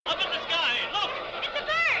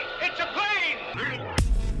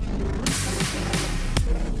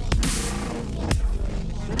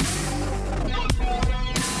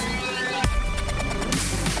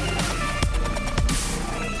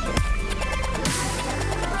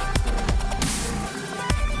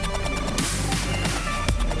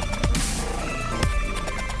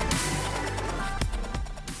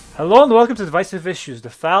Hello and welcome to Divisive Issues,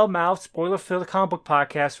 the foul-mouthed, spoiler-filled comic book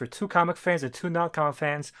podcast for two comic fans and two non-comic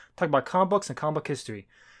fans talking about comic books and comic book history.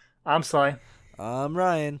 I'm Sly. I'm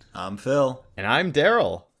Ryan. I'm Phil. And I'm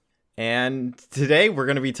Daryl. And today we're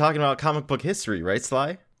going to be talking about comic book history, right,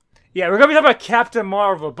 Sly? Yeah, we're going to be talking about Captain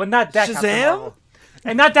Marvel, but not that Shazam? Captain Marvel.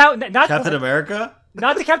 And not that... Not Captain America?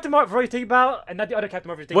 Not the Captain Marvel you think about, and not the other Captain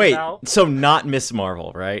Marvel you think Wait, about. so not Miss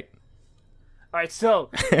Marvel, right? Alright, so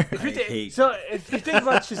if you think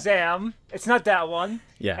about Shazam, it's not that one.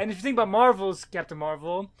 Yeah. And if you think about Marvel's Captain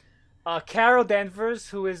Marvel, Carol Danvers,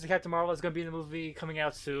 who is the Captain Marvel, is going to be in the movie coming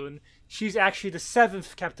out soon. She's actually the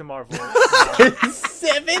 7th Captain Marvel.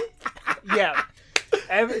 7th? Yeah.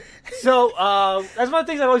 So that's one of the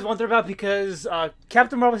things I always wondered about because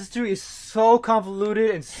Captain Marvel's history is so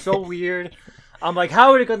convoluted and so weird. I'm like,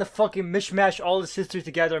 how are they going to fucking mishmash all this history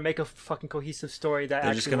together and make a fucking cohesive story that They're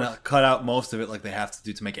actually just going to works? cut out most of it like they have to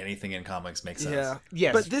do to make anything in comics make sense. Yeah.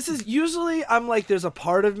 Yes. But this is usually, I'm like, there's a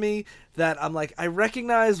part of me that I'm like, I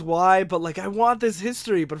recognize why, but like, I want this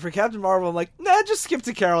history. But for Captain Marvel, I'm like, nah, just skip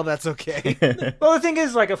to Carol. That's okay. Well, the thing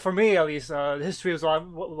is, like, for me at least, the history was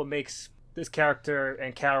what makes this character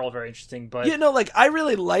and Carol very interesting. But You know, like, I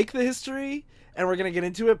really like the history, and we're going to get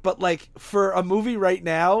into it. But like, for a movie right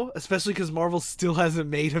now, especially because Marvel still hasn't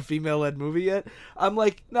made a female-led movie yet, I'm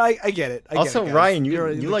like, no, I get it. Also, guys. Ryan, You're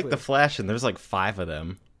you in like The clear. Flash, and there's like 5 of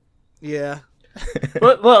them. Yeah.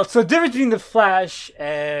 well, so the difference between the Flash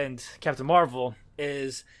and Captain Marvel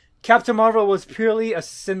is Captain Marvel was purely a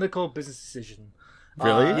cynical business decision.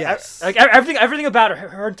 Really? Yes. Like everything about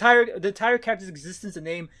her, the entire character's existence and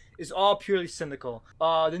name is all purely cynical.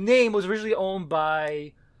 The name was originally owned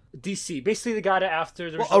by DC. Basically, they got it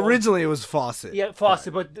after the Well, originally it was Fawcett. Yeah,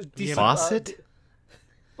 Fawcett, but DC. Fawcett?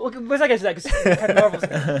 Well, let's not get into that because Captain Marvel's.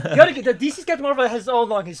 The DC's Captain Marvel has its own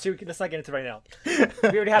long history. Let's not get into it right now.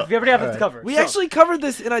 We already have it to cover. We So, actually covered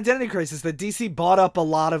this in Identity Crisis, that DC bought up a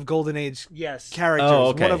lot of Golden Age yes. characters, Oh,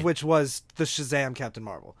 okay. one of which was the Shazam Captain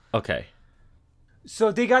Marvel. Okay.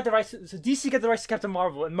 So they got the rights. So DC got the rights to Captain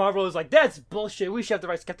Marvel, and Marvel was like, "That's bullshit. We should have the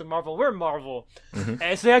rights to Captain Marvel. We're Marvel."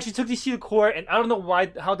 And so they actually took DC to court, and I don't know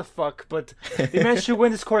how the fuck, but they managed to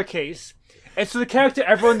win this court case. And so the character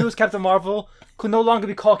everyone knew as Captain Marvel could no longer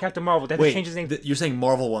be called Captain Marvel. They had to Wait, change his name. you're saying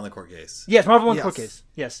Marvel won the court case? Yes, Marvel won the Yes. court case.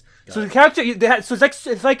 Yes. So the character they had. So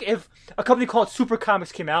it's like if a company called Super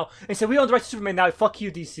Comics came out and said, "We own the rights to Superman now. Fuck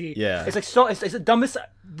you, DC." Yeah. It's like it's the dumbest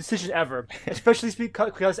decision ever. Especially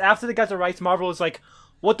because after they got the rights, Marvel was like,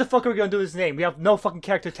 "What the fuck are we gonna do with his name? We have no fucking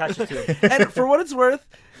character attached to it." And for what it's worth,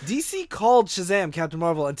 DC called Shazam Captain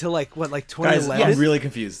Marvel until like 2011. Guys, I'm really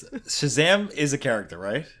confused. Shazam is a character,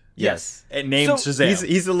 right? Yes. It named So, Shazam.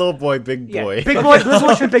 He's a little boy, big Yeah, boy. big boy.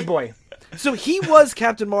 Resolution, big boy. So he was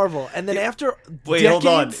Captain Marvel, and then after Wait, decades, hold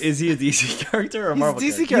on. Is he a DC character or a he's Marvel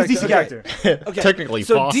DC character? He's a character. DC Okay. character. Okay. Technically,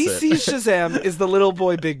 so Fawcett. DC Shazam is the little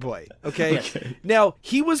boy, big boy. Okay? Now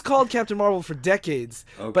he was called Captain Marvel for decades,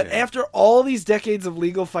 but Okay. after all these decades of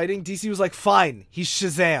legal fighting, DC was like, "Fine, he's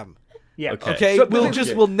Shazam." Yeah. Okay. Okay, So-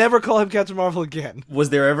 we'll never call him Captain Marvel again. Was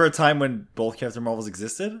there ever a time when both Captain Marvels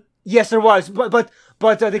existed? Yes, there was, but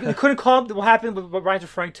they couldn't call him. What happened? What Ryan's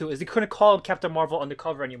referring to is they couldn't call him Captain Marvel on the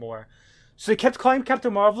cover anymore. So they kept calling him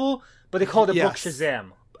Captain Marvel, but they called the book Yes.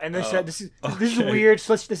 Shazam. And they said this is weird.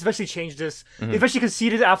 So let's eventually change this. They eventually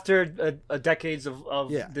conceded after a decades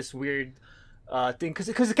of Yeah. this weird thing because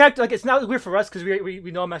the character like it's not weird for us because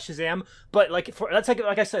we know him as Shazam, but like that's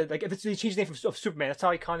like I said, like if they changed the name of Superman, that's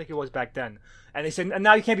how iconic he was back then. And they said and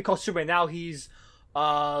now he can't be called Superman. Now he's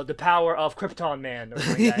the power of Krypton Man. Or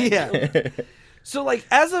something like that. Yeah. So, like,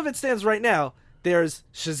 as of it stands right now, there's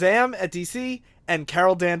Shazam at DC and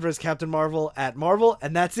Carol Danvers Captain Marvel at Marvel,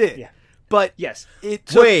 and that's it. Yeah. But Yes. it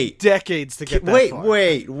took Wait. decades to get that Wait, far.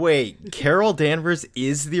 wait. Carol Danvers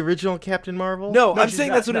is the original Captain Marvel? No, I'm she's saying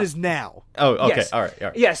not, that's what no. it is now. Oh, okay. Yes. All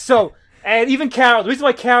right. Yes, so and even Carol, the reason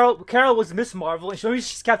why Carol was Miss Marvel and the reason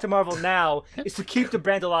she's Captain Marvel now is to keep the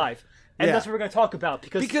brand alive. And Yeah. that's what we're going to talk about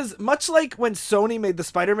Because much like when Sony made the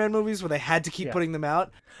Spider-Man movies where they had to keep Yeah. putting them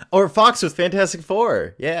out. Or Fox with Fantastic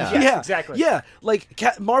Four. Yeah. Yeah. Yeah, exactly. Yeah, like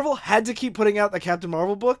Marvel had to keep putting out the Captain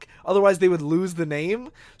Marvel book, otherwise they would lose the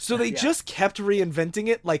name. So they just kept reinventing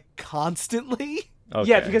it like constantly. Okay.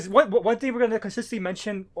 Yeah, because one thing we're going to consistently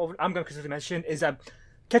mention, or I'm going to consistently mention, is that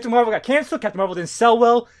Captain Marvel got canceled, Captain Marvel didn't sell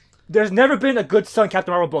well. There's never been a good selling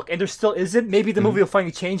Captain Marvel book, and there still isn't. Maybe the movie will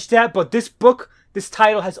finally change that, but this book, this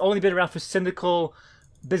title has only been around for cynical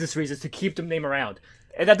business reasons to keep the name around.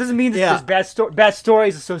 And that doesn't mean that Yeah. there's bad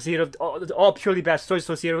stories associated, all purely bad stories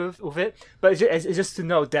associated with it, but it's just to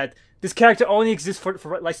note that this character only exists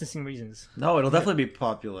for licensing reasons. No, it'll definitely be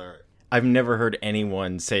popular. I've never heard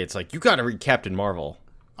anyone say it's like, you gotta read Captain Marvel.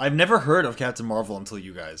 I've never heard of Captain Marvel until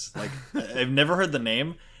you guys. Like, I've never heard the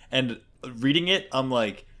name, and reading it, I'm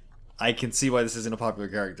like, I can see why this isn't a popular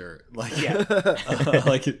character. Like,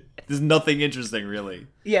 like there's nothing interesting really.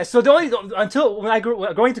 Yeah, so the only until when I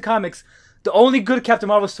grew going to comics, the only good Captain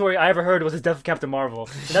Marvel story I ever heard was the death of Captain Marvel.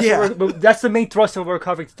 And that's that's the main thrust of what we're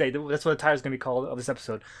covering today. That's what the title's going to be called of this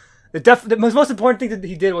episode. The most important thing that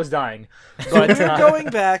he did was dying. But, We're going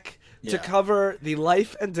back to cover the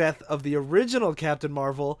life and death of the original Captain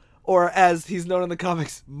Marvel, or as he's known in the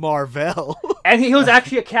comics, Marvel. And he was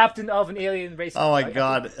actually a captain of an alien race. Oh my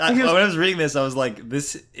god. When I was reading this, I was like,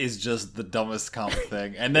 this is just the dumbest comic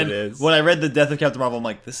thing. And then when I read The Death of Captain Marvel, I'm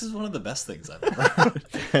like, this is one of the best things I've ever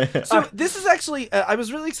heard. So this is actually, I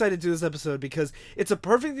was really excited to do this episode because it's a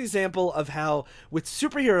perfect example of how, with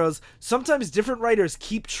superheroes, sometimes different writers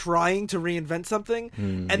keep trying to reinvent something,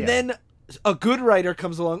 and then a good writer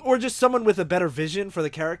comes along, or just someone with a better vision for the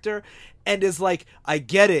character, and is like, I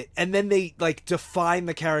get it, and then they like define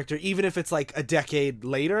the character even if it's like a decade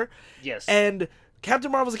later. Yes. And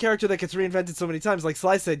Captain Marvel's a character that gets reinvented so many times. Like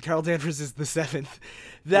Sly said, Carol Danvers is the seventh.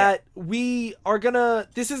 That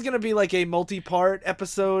this is gonna be like a multi-part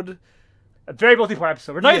episode. A very multi-part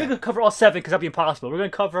episode. We're not even going to cover all 7 because that'd be impossible. We're going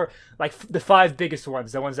to cover like the 5 biggest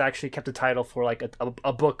ones. The ones that actually kept the title for like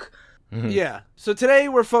a book. Yeah. So today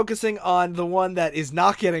we're focusing on the one that is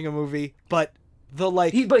not getting a movie, but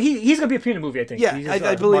he's going to be appearing in a movie, I think. Yeah,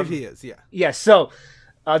 I believe he is. Yeah. Yeah. So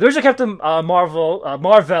the original Captain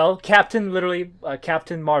Marvel, Captain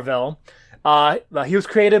Marvel. He was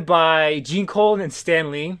created by Gene Colan and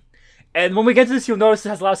Stan Lee. And when we get to this, you'll notice it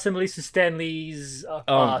has a lot of similarities to Stan Lee's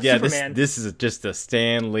Superman. This is just a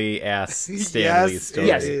Stan Lee-ass Stan Lee story.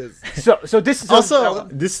 Yes, it is. So this is... Also,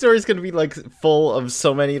 this story is going to be like full of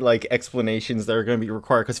so many like explanations that are going to be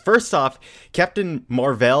required. Because first off, Captain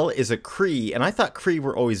Marvel is a Kree, and I thought Kree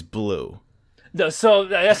were always blue. No, so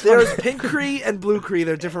that's there's pink Kree and blue Kree.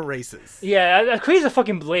 They're different races. Yeah, Kree's a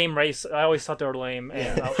fucking lame race. I always thought they were lame.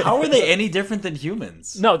 And, How are they any different than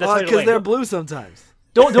humans? No, that's because they're blue sometimes.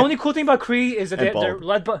 The only cool thing about Kree is that they're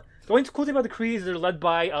led by. The only cool thing about the Kree is they're led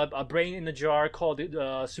by a brain in the jar called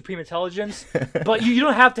Supreme Intelligence. But you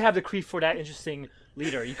don't have to have the Kree for that interesting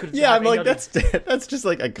leader. You could. Yeah, I'm like that's just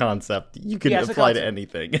like a concept you can apply to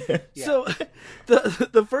anything. Yeah. So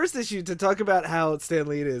the first issue, to talk about how Stan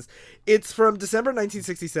Lee it is, it's from December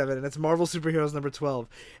 1967, and it's Marvel Superheroes number 12,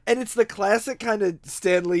 and it's the classic kind of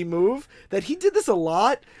Stan Lee move that he did this a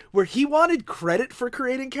lot, where he wanted credit for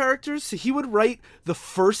creating characters, so he would write the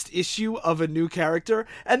first issue of a new character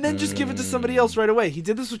and then just give it to somebody else right away. He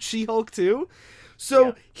did this with She-Hulk too.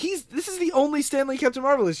 So this is the only Stan Lee Captain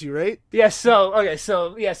Marvel issue, right? Yeah. So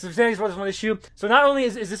Stan Lee's one issue. So not only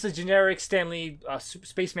is this a generic Stan Lee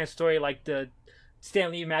spaceman story like the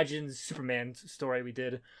Stan Lee Imagines Superman story we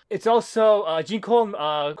did, it's also Gene Colan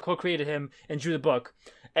co-created him and drew the book.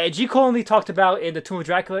 Gene Colan we talked about in the Tomb of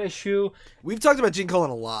Dracula issue. We've talked about Gene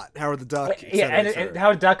Colan a lot. Howard the Duck. And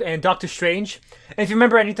Howard the Duck and Doctor Strange. And if you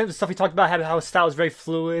remember any of the stuff we talked about, how his style is very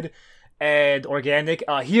fluid and organic.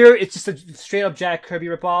 Here it's just a straight up Jack Kirby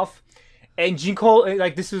ripoff. And Gene Colan,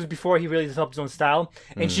 like, this was before he really developed his own style.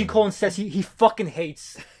 And Gene Colan says he fucking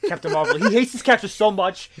hates Captain Marvel. He hates his character so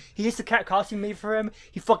much. He hates the costume made for him.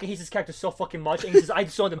 He fucking hates his character so fucking much. And he says, I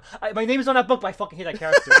disowned him. My name is on that book, but I fucking hate that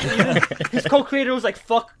character. His co-creator was like,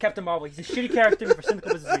 fuck Captain Marvel. He's a shitty character for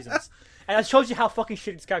cynical business reasons. And that shows you how fucking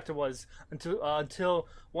shitty this character was until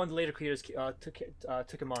one of the later creators took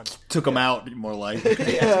him on. Took him out, more like. Took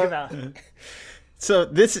him out. So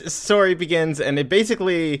this story begins, and it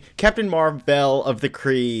basically Captain Marvel of the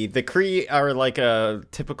Kree. The Kree are like a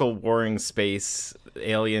typical warring space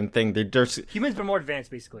alien thing. They're just humans, but more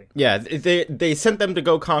advanced, basically. Yeah, they sent them to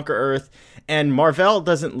go conquer Earth, and Marvel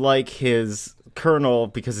doesn't like his colonel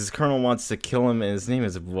because his colonel wants to kill him. And his name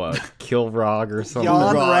is what? Kilrog or something.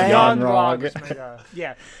 Yon-Rogg.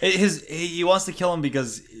 Yeah. He wants to kill him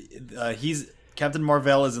because Captain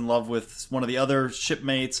Marvel is in love with one of the other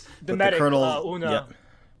shipmates. The medic, the colonel, Una. Yeah.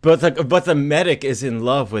 But the medic is in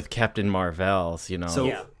love with Captain Marvel's, you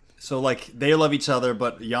know. So like they love each other,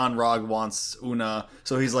 but Yon-Rogg wants Una,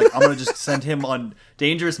 so he's like, I'm gonna just send him on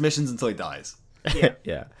dangerous missions until he dies. Yeah.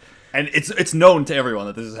 Yeah. And it's known to everyone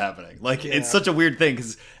that this is happening. Like, it's such a weird thing,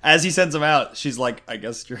 because as he sends him out, she's like, I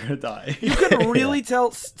guess you're gonna die. You can really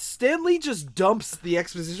tell Stan Lee just dumps the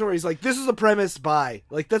exposition where he's like, this is the premise, bye.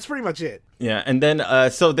 Like, that's pretty much it. Yeah, and then,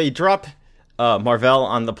 so they drop Marvel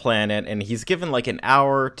on the planet, and he's given, like, an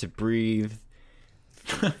hour to breathe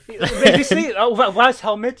Basically, without his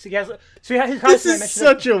helmet, he has. So his This costume, I is mentioned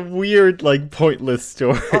such a weird, like, pointless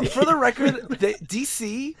story. For the record,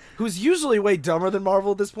 DC, who's usually way dumber than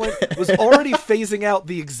Marvel at this point, was already phasing out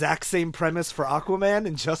the exact same premise for Aquaman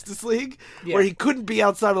in Justice League, where he couldn't be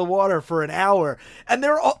outside of the water for an hour. And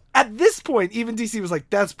they're all, at this point, even DC was like,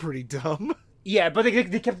 that's pretty dumb. Yeah, but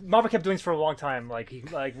Marvel kept doing this for a long time. Like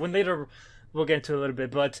when later we'll get into it a little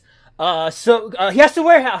bit, but he has to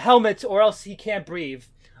wear a helmet or else he can't breathe.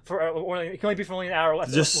 Or he can only breathe for only an hour.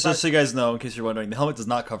 Just so you guys know, in case you're wondering, the helmet does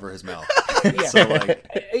not cover his mouth. Yeah. So like,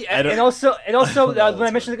 and also No, when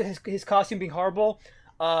I mentioned his costume being horrible,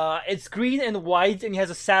 it's green and white, and he has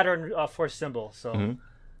a Saturn for a symbol. So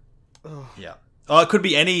yeah. It could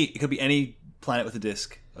be any planet with a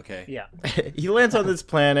disc. Okay. yeah. He lands on this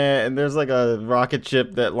planet, and there's like a rocket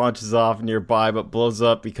ship that launches off nearby but blows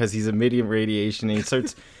up because he's emitting radiation, and he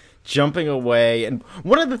starts jumping away. And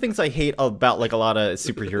one of the things I hate about like a lot of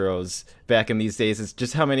superheroes back in these days is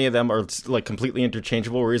just how many of them are like completely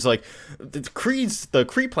interchangeable, where he's like, the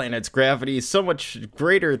Kree planet's gravity is so much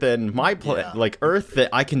greater than my planet, like Earth, that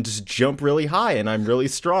I can just jump really high and I'm really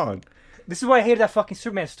strong. This is why I hated that fucking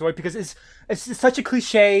Superman story, because it's such a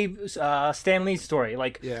cliche Stan Lee story.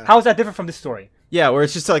 Like, how is that different from this story? Yeah, where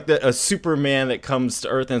it's just like a Superman that comes to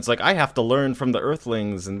Earth and it's like, I have to learn from the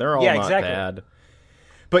Earthlings and they're all not bad.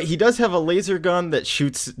 But he does have a laser gun that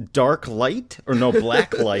shoots black light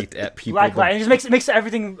at people. Black light, and it just makes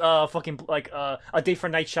everything fucking like a Day for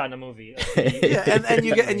Night shot in a movie. Yeah,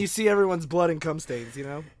 and you see everyone's blood and cum stains, you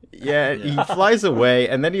know? Yeah, he flies away,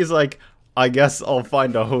 and then he's like, I guess I'll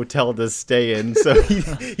find a hotel to stay in. So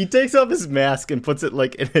he takes off his mask and puts it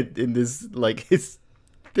like in this like his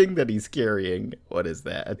thing that he's carrying. What is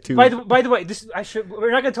that? A tube? By the way,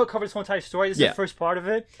 we're not gonna cover this whole entire story. This is the first part of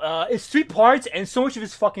it. It's 3 parts, and so much of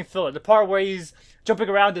it's fucking filler. The part where he's jumping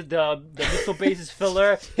around the missile base is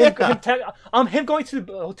filler. Him going to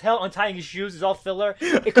the hotel untying his shoes is all filler.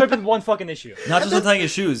 It could have been one fucking issue. Not just untying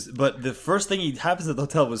his shoes, but the first thing he happens at the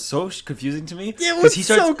hotel was so confusing to me. It was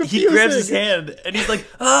so confusing. He grabs his hand and he's like,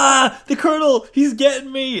 the Colonel, he's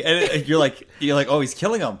getting me. And you're like, oh, he's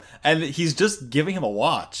killing him. And he's just giving him a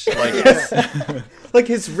watch. Like, like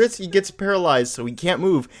his wrist, he gets paralyzed, so he can't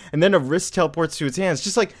move. And then a wrist teleports to his hands.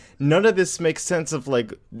 Just like, none of this makes sense of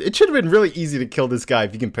like, it should have been really easy to kill this guy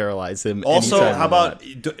if you can paralyze him. Also, how about,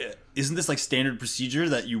 isn't this like standard procedure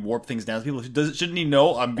that you warp things down to people? Shouldn't he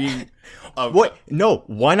know I'm being... What? No,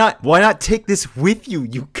 why not? Why not take this with you,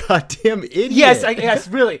 you goddamn idiot? Yes,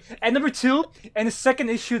 really. And number 2, in the second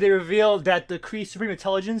issue, they reveal that the Kree Supreme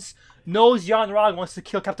Intelligence knows Jan Rog wants to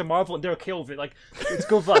kill Captain Marvel, and they're okay with it. Like, it's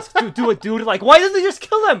go for us. Do it, dude. Like, why doesn't they just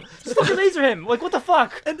kill him? Just fucking laser him. Like, what the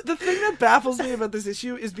fuck? And the thing that baffles me about this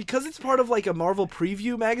issue is because it's part of like a Marvel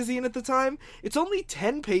preview magazine at the time, it's only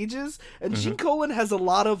 10 pages, and Gene Colan has a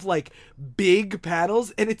lot of like big panels,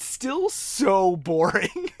 and it's still so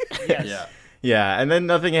boring. Yes. Yeah. Yeah, and then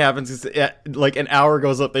nothing happens. Like an hour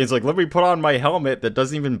goes up, and he's like, let me put on my helmet that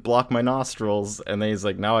doesn't even block my nostrils. And then he's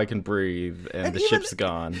like, now I can breathe, and the ship's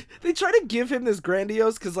gone. They try to give him this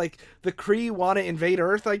grandiose, because like the Kree want to invade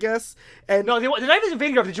Earth, I guess. And no, they're not even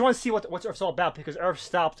invading Earth. Did you want to see what Earth's all about? Because Earth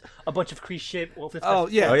stopped a bunch of Kree ship. Oh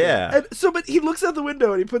yeah. And so, but he looks out the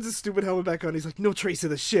window and he puts his stupid helmet back on. He's like, no trace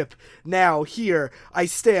of the ship. Now, here, I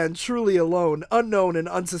stand truly alone, unknown and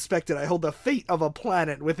unsuspected. I hold the fate of a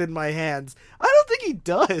planet within my hands. I don't think he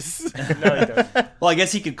does. No, he doesn't. Well, I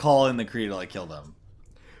guess he could call in the Kree to like kill them.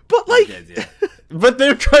 But like, Yeah. But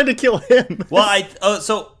they're trying to kill him. Well,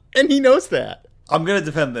 and he knows that. I'm gonna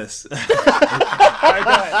defend this. All right,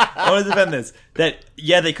 go ahead. I want to defend this. That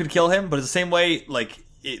they could kill him, but it's the same way. Like,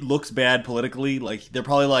 it looks bad politically. Like, they're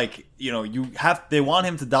probably like, they want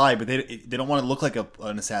him to die, but they don't want to look like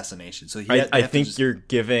an assassination. So I think you're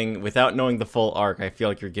giving, without knowing the full arc, I feel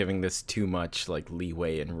like you're giving this too much like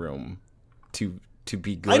leeway and room to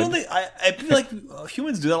be good. I don't think I feel like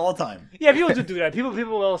humans do that all the time. Yeah, people do that. People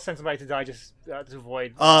will send somebody to die just to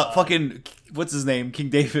avoid. Fucking what's his name? King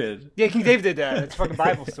David. Yeah, King David did that. It's a fucking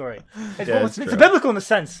Bible story. It's true. biblical in a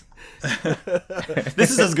sense.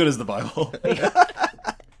 This is as good as the Bible.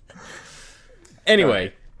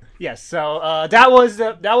 Anyway. Yes. So that was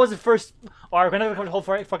the first arc. We're not gonna cover the whole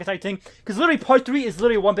fucking entire thing, because literally part 3 is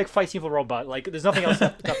literally one big fight scene for a robot. Like, there's nothing else.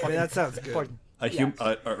 that sounds good.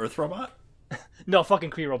 A Earth robot? No, fucking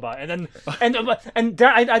Kree robot. And then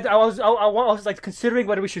I was like considering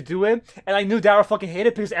whether we should do it, and I knew Dara fucking hated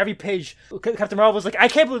it because every page Captain Marvel was like, I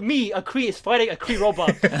can't believe a Kree is fighting a Kree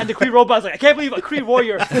robot, and the Kree robot is like, I can't believe a Kree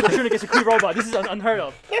warrior is shooting against a Kree robot. This is unheard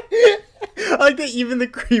of. I like that even the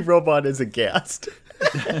Kree robot is aghast.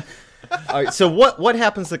 All right, so what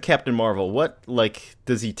happens to Captain Marvel? What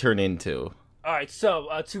does he turn into? All right, so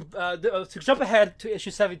to jump ahead to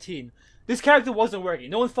issue 17, this character wasn't working.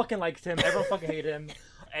 No one fucking liked him. Everyone fucking hated him.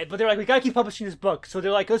 But they're like, we gotta keep publishing this book. So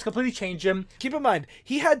they're like, let's completely change him. Keep in mind,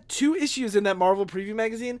 he had 2 issues in that Marvel preview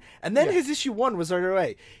magazine, and then his issue 1 was right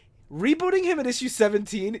away. Rebooting him at issue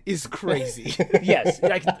 17 is crazy. Yes,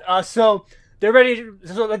 so they're ready.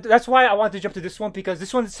 So that's why I wanted to jump to this one, because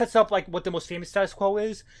this one sets up like what the most famous status quo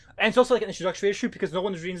is, and it's also like an introductory issue because no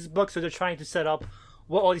one's reading this book, so they're trying to set up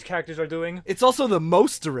what all these characters are doing. It's also the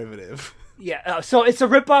most derivative. Yeah, so it's a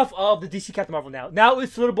ripoff of the DC Captain Marvel now. Now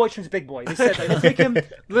it's Little Boy turns Big Boy. They said like, let's make him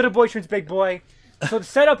Little Boy turns Big Boy. So the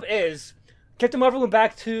setup is Captain Marvel went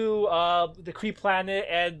back to the Kree planet,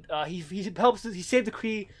 and he saved the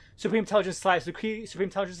Kree Supreme Intelligence lives. The Kree Supreme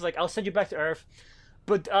Intelligence is like, I'll send you back to Earth,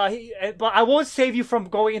 but I won't save you from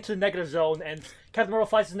going into the negative zone. And Captain Marvel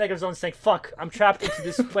flies to the negative zone saying, fuck, I'm trapped into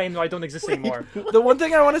this plane where I don't exist anymore. The one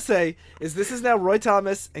thing I want to say is this is now Roy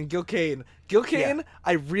Thomas and Gil Kane. Gil Kane,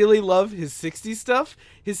 I really love his 60s stuff.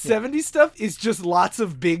 His 70s stuff is just lots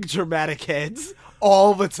of big dramatic heads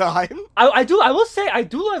all the time. I will say, I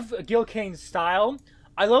do love Gil Kane's style.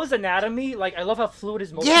 I love his anatomy. Like, I love how fluid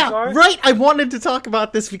his motions are. Yeah, right. I wanted to talk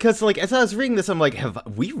about this because, like, as I was reading this, I'm like, have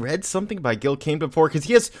we read something by Gil Kane before? Because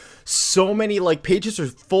he has so many, like, pages are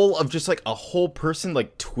full of just, like, a whole person,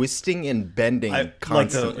 like, twisting and bending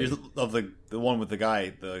constantly. Like the one with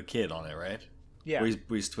the kid on it, right? Yeah.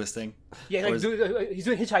 Where he's twisting. Yeah, like, he's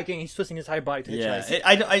doing hitchhiking, he's twisting his entire body to hitchhike.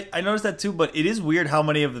 Yeah, I noticed that too, but it is weird how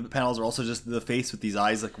many of the panels are also just the face with these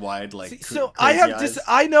eyes like wide, like so I have eyes.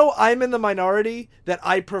 I know I'm in the minority that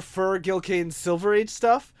I prefer Gil Kane's Silver Age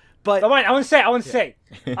stuff, but I want to say,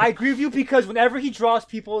 I agree with you because whenever he draws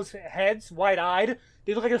people's heads wide-eyed,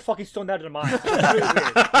 they look like they're fucking stoned out of their minds. It's really weird.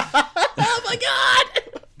 Oh my god!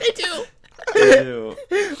 They do!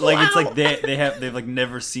 Like it's like they've like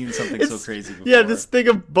never seen something so crazy before. Yeah, this thing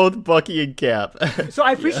of both Bucky and Cap. So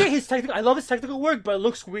I appreciate his technical. I love his technical work, but it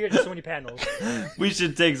looks weird in so many panels. We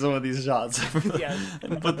should take some of these shots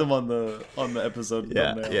and put them on the episode.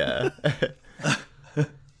 Yeah.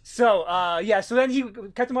 So so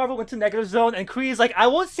then Captain Marvel went to Negative Zone, and Kree is like, I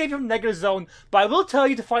won't save you from Negative Zone, but I will tell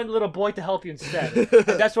you to find a little boy to help you instead. And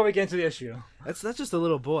that's where we get into the issue. that's not just a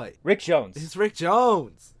little boy. Rick Jones. It's Rick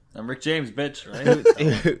Jones. I'm Rick James, bitch.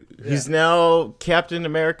 Right? Who's now Captain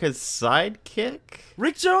America's sidekick?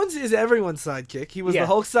 Rick Jones is everyone's sidekick. He was the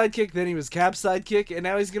Hulk sidekick, then he was Cap's sidekick, and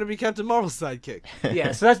now he's gonna be Captain Marvel's sidekick.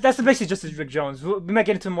 Yeah, so that's basically just Rick Jones. We might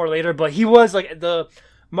get into him more later, but he was like the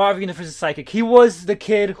Marvel Universe's psychic. He was the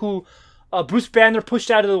kid who Bruce Banner pushed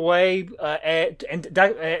out of the way, if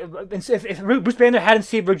Bruce Banner hadn't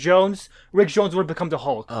saved Rick Jones would have become the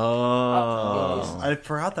Hulk. Oh. I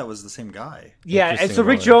forgot that was the same guy. Yeah, and so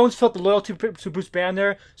Rick Jones felt the loyalty to Bruce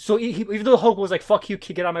Banner. So even though Hulk was like, "Fuck you,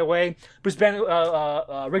 kid, get out of my way,"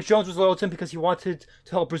 Rick Jones was loyal to him because he wanted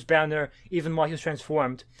to help Bruce Banner even while he was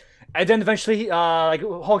transformed. And then eventually,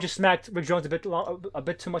 Hulk just smacked Rick Jones a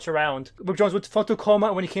bit too much around. Rick Jones fell into a coma,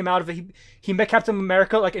 and when he came out of it, he met Captain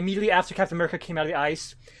America like immediately after Captain America came out of the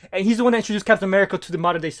ice, and he's the one that introduced Captain America to the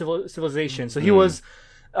modern day civilization. So he was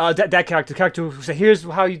that character who said, "Here's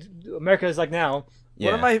how America is like now."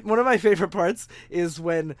 Yeah. One of my favorite parts is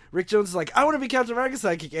when Rick Jones is like, I want to be Captain America's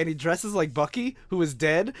sidekick, and he dresses like Bucky, who is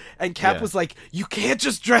dead, and Cap was like, you can't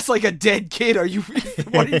just dress like a dead kid. Are you?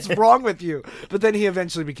 What is wrong with you? But then he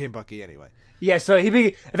eventually became Bucky anyway. Yeah, so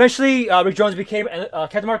eventually Rick Jones became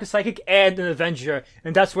Captain America's sidekick and an Avenger,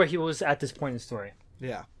 and that's where he was at this point in the story.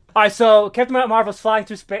 Yeah. All right, so Captain Marvel's flying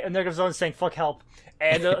through space, negative zone, saying "fuck help,"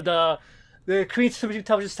 and the Kree Supreme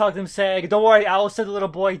Intelligence talked to him, saying, "Don't worry, I will send a little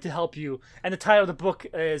boy to help you." And the title of the book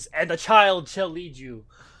is "And the Child Shall Lead You."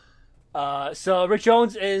 So Rick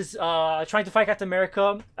Jones is trying to fight Captain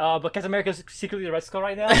America, but Captain America is secretly the Red Skull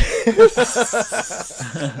right now.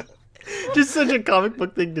 Just such a comic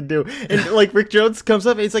book thing to do. And like Rick Jones comes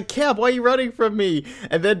up and he's like, Cap, why are you running from me?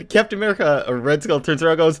 And then Captain America, or Red Skull, turns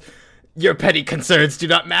around and goes, your petty concerns do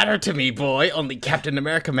not matter to me, boy. Only Captain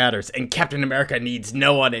America matters. And Captain America needs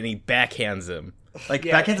no one, and he backhands him. Like,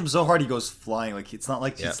 backhands him so hard he goes flying. Like, it's not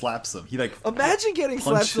like he slaps him. He, like, imagine getting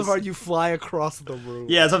slapped so hard you fly across the room.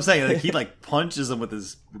 Yeah, that's what I'm saying. Like, he, like, punches him with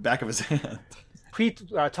his back of his hand. Kree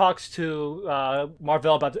talks to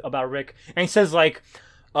Marvel about Rick, and he says, like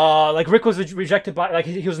Rick was rejected by, like,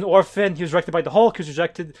 he was an orphan, he was rejected by the Hulk, he was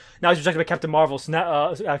rejected, now he's rejected by Captain Marvel, so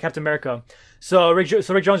now, Captain America. So Rick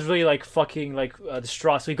Jones is really, like, fucking, like,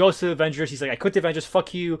 distraught. So he goes to the Avengers, he's like, I quit the Avengers,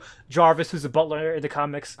 fuck you, Jarvis, who's the butler in the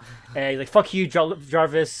comics, and he's like, fuck you,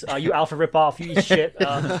 Jarvis, you alpha ripoff, you eat shit,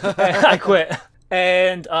 I quit.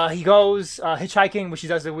 And he goes hitchhiking, which he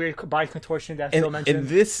does the weird body contortion that Phil mentioned. And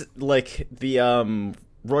this, like, the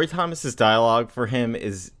Roy Thomas's dialogue for him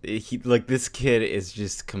is this kid is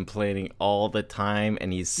just complaining all the time,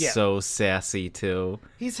 and he's so sassy too.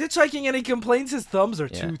 He's hitchhiking and he complains his thumbs are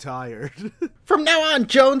too tired. From now on,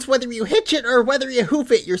 Jones, whether you hitch it or whether you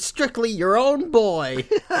hoof it, you're strictly your own boy.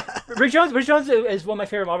 Rick Jones is one of my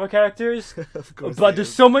favorite Marvel characters. Of course, but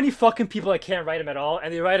there's so many fucking people that can't write him at all,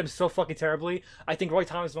 and they write him so fucking terribly. I think Roy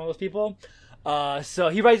Thomas is one of those people. So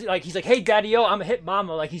he writes he's like, "Hey, Daddy-o, I'm a hip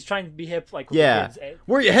mama." Like he's trying to be hip, like with the kids.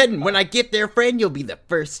 Where you heading? When I get there, friend, you'll be the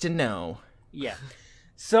first to know. Yeah.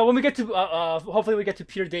 So when we get to, hopefully we get to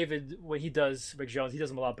Peter David when he does Rick Jones, he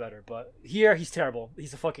does him a lot better. But here he's terrible.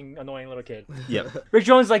 He's a fucking annoying little kid. Yep. Rick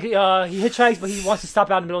Jones he hitchhikes, but he wants to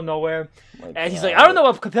stop out in the middle of nowhere, and he's like, "I don't know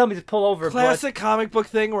what compelled me to pull over." Classic comic book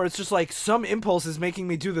thing where it's just like some impulse is making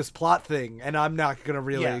me do this plot thing, and I'm not gonna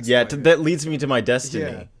really. explain it. That leads me to my destiny.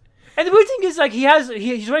 Yeah. And the weird thing is, like,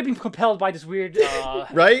 he's already been compelled by this weird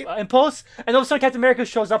impulse, and all of a sudden Captain America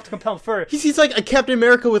shows up to compel him further. He's like a Captain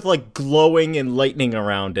America with like glowing and lightning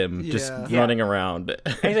around him, just running around.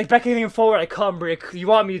 And he's like beckoning him forward, like, "Come, Rick, you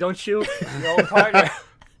want me, don't you? Your old partner."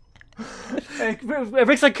 And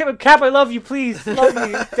Rick's like, "Cap, I love you, please, love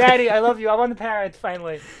me, Daddy, I love you, I want a parent,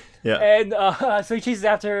 finally." Yeah. And so he chases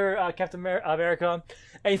after Captain America.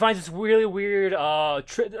 And he finds this really weird.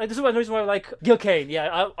 This is one reason why I like Gil Kane.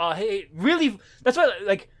 Yeah, really. That's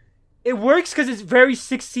why it works because it's very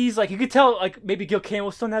 60s. Like you could tell, like maybe Gil Kane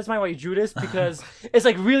was still in his mind while he drew this because it's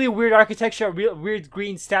like really weird architecture, a weird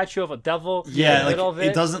green statue of a devil. Yeah, in the middle of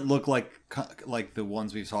it doesn't look like the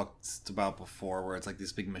ones we've talked about before, where it's like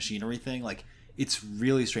this big machinery thing. Like it's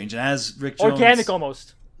really strange. And as Rick Jones, organic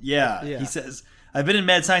almost. Yeah, he says, "I've been in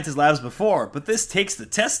mad scientist labs before, but this takes the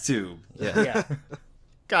test tube." Yeah.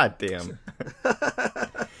 God damn.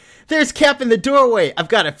 There's Cap in the doorway. I've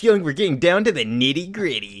got a feeling we're getting down to the nitty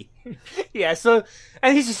gritty. Yeah, so,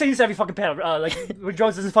 and he's just saying this every fucking panel. Rick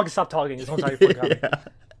Jones doesn't fucking stop talking his whole entire fucking comic.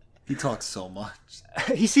 He talks so much.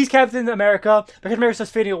 He sees Captain America, but Captain America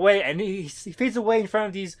starts fading away, and he fades away in front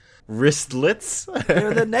of these wristlets.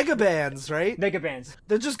 They're the Negabands, right? Negabands.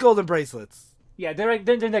 They're just golden bracelets. Yeah, they're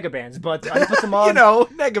Negabands, but he puts them on. You know,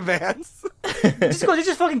 Negabands. They're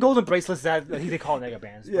just fucking golden bracelets that they call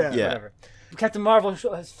Negabands. Yeah. Whatever. Captain Marvel,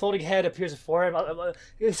 his floating head appears before him.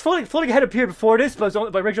 His floating head appeared before this,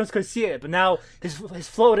 but Rick Jones couldn't see it. But now his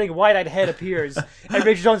floating wide-eyed head appears, and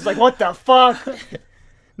Rick Jones is like, "What the fuck?"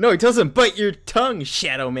 No, he tells him, "Bite your tongue,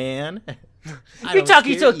 Shadow Man." You're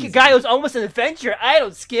talking to a guy who's almost an adventurer. I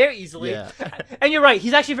don't scare easily. Yeah. And you're right.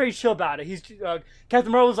 He's actually very chill about it. He's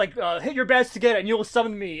Captain Marvel's like, "Hit your bats together and you'll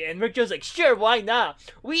summon me." And Rick Jones is like, "Sure, why not?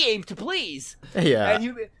 We aim to please." Yeah.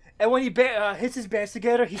 And when he hits his bats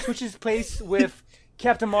together, he switches place with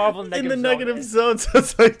Captain Marvel in the negative zone. So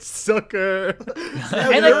it's like, sucker.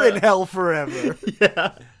 And you're in hell forever.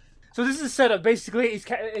 Yeah. So this is a setup. Basically,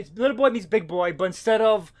 it's little boy meets big boy, but instead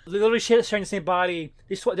of literally sharing the same body,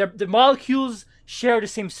 the molecules share the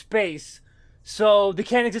same space, so they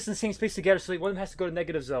can't exist in the same space together. So one of them has to go to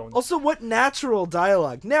negative zone. Also, what natural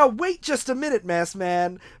dialogue. Now, wait just a minute, Masked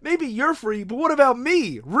Man. Maybe you're free, but what about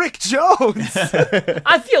me, Rick Jones?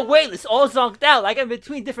 I feel weightless, all zonked out, like I'm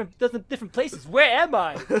between different places. Where am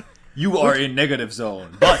I? You are in negative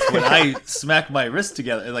zone, but when I smack my wrist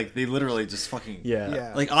together, like they literally just fucking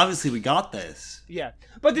Yeah. Like obviously we got this. Yeah,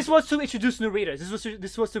 but this was to introduce new readers.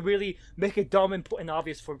 This was to really make it dumb and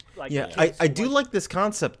obvious for like. Yeah, kids. I do like this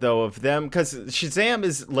concept though of them, because Shazam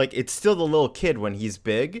is like, it's still the little kid when he's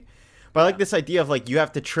big. But I like this idea of like you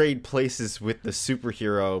have to trade places with the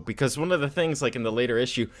superhero, because one of the things like in the later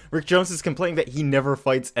issue, Rick Jones is complaining that he never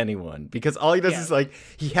fights anyone because all he does is like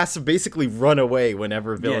he has to basically run away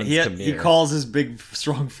whenever villains come near. He calls his big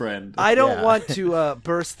strong friend. I don't want to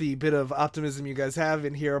burst the bit of optimism you guys have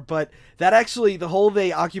in here, but that actually, the whole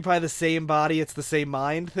they occupy the same body, it's the same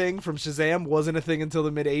mind thing from Shazam wasn't a thing until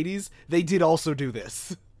the mid-'80s. They did also do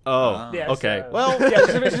this. Oh, Yeah, okay. so, Well,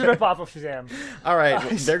 this is a rip off of Shazam. all right.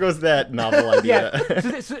 Well, there goes that novel idea.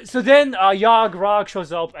 Yeah. So then Yog Rog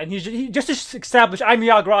shows up, and he just to establish, "I'm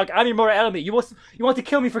Yog Rog. I'm your mortal enemy. You want to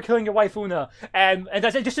kill me for killing your wife Una," and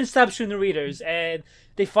that's just establishing the readers, and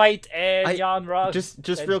they fight, and Yog Rog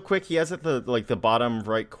just real quick, he has at the bottom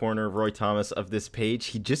right corner, Roy Thomas, of this page,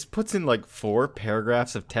 he just puts in like 4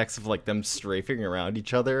 paragraphs of text of like them strafing around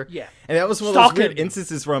each other. Yeah. And that was one of those weird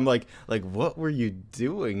instances where I'm like, what were you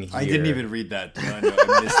doing here? I didn't even read that. I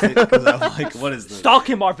missed it because I'm like, what is this? Stalk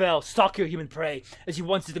him, Marvel. Stalk your human prey, as you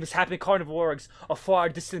once did the mishappening carnivores, a far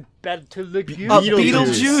distant battle legume.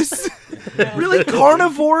 Beetlejuice? Really?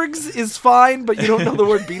 Carnivores is fine, but you don't know the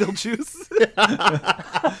word Beetlejuice?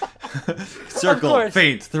 Circle,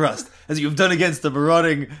 feint, thrust, as you have done against the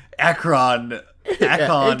marauding Akron,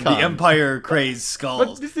 Akon. the Empire crazed But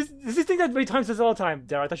skulls. this is the thing that Ray Time says all the time,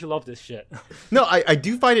 Darren. I thought you loved this shit. No, I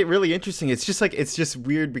do find it really interesting. It's just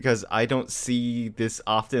weird because I don't see this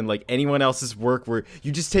often, like anyone else's work where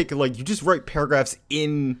you just write paragraphs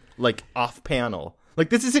in like off panel. Like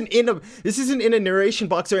this isn't in a narration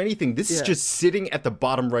box or anything. This is just sitting at the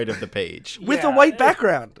bottom right of the page. With a white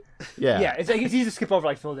background. Yeah, it's easy to skip over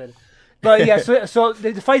like Phil did. But yeah, so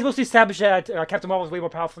the fight's mostly established that Captain Marvel is way more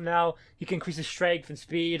powerful now. He can increase his strength and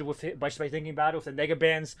speed by thinking about it with the Nega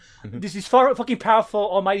bands. These fucking powerful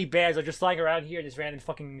almighty bands are just flying around here in this random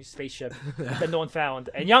fucking spaceship that no one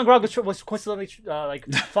found. And Young Rog was coincidentally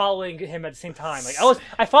following him at the same time. Like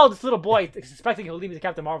I followed this little boy expecting he would lead me to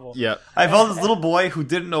Captain Marvel. Yeah. I found this little boy who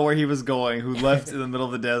didn't know where he was going, who left in the middle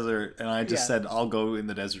of the desert, and I just said, "I'll go in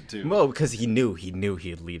the desert too." Well, because he knew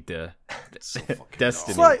he'd leave the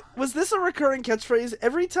Destiny. So, was this a recurring catchphrase?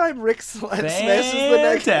 Every time Rick smashes the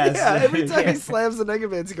Nega, every time he slams the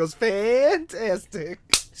Nega bands, he goes, "Fantastic."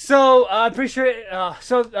 So I'm pretty sure.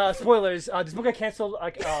 Spoilers. This book got canceled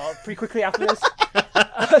pretty quickly after this.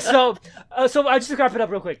 So I just to wrap it up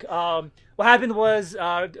real quick. What happened was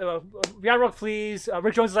Jan Rock flees.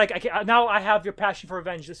 Rick Jones is like, now I have your passion for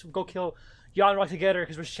revenge. Let's go kill Jan Rock together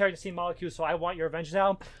because we're sharing the same molecule. So I want your revenge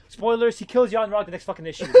now. Spoilers: he kills Jan Rock the next fucking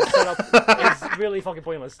issue. The setup is really fucking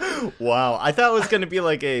pointless. Wow, I thought it was gonna be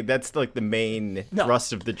like that's like the main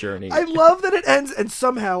thrust of the journey. I love that it ends, and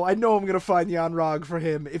somehow I know I'm gonna find Jan Rog for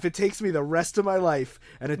him if it takes me the rest of my life,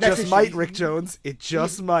 and it Next just issue. Might, Rick Jones. It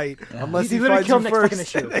just might, unless He he literally finds you killed next fucking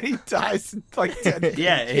first, issue. and then he dies in like 10 days.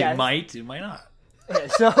 Yeah, it Yeah. might not. Yeah,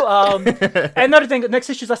 so, and another thing, next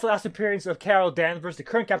issue is the last appearance of Carol Danvers, the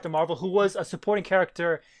current Captain Marvel, who was a supporting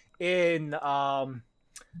character in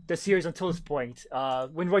the series until this point.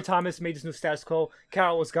 When Roy Thomas made this new status quo,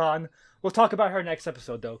 Carol was gone. We'll talk about her next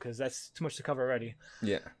episode, though, because that's too much to cover already.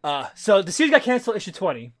 Yeah. So the series got canceled, issue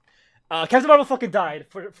 20. Captain Marvel fucking died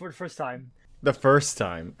for the first time. The first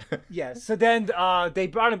time. Yeah, so then they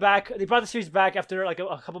brought him back. They brought the series back after like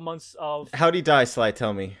a couple months of... How'd he die, Sly?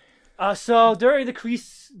 Tell me. So during the Kree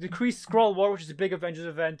Skrull War, which is a big Avengers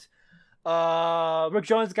event, Rick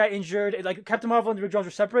Jones got injured. Like Captain Marvel and Rick Jones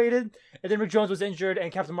were separated, and then Rick Jones was injured,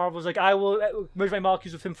 and Captain Marvel was like, "I will merge my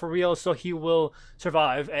molecules with him for real, so he will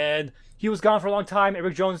survive." And he was gone for a long time, and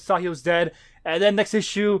Rick Jones thought he was dead. And then next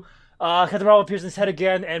issue, Captain Marvel appears in his head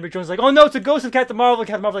again, and Rick Jones is like, "Oh no, it's a ghost of Captain Marvel." And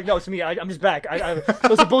Captain Marvel's like, "No, it's me. I'm just back. It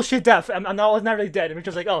was a bullshit death. I was not really dead." And Rick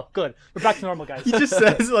Jones is like, "Oh, good. We're back to normal, guys." He just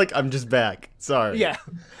says like, "I'm just back. Sorry. Yeah.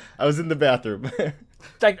 I was in the bathroom."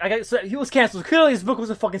 So he was canceled. Clearly, his book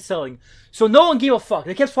wasn't fucking selling. So no one gave a fuck.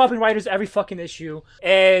 They kept swapping writers every fucking issue.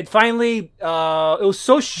 And finally, it was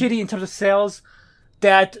so shitty in terms of sales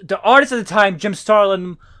that the artist at the time, Jim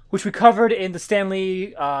Starlin, which we covered in the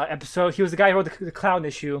Stanley episode, he was the guy who wrote the Clown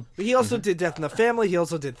issue. But he also did Death in the Family. He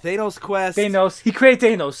also did Thanos Quest. Thanos. He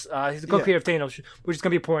created Thanos. He's the co-creator of Thanos, which is going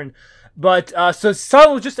to be important. But so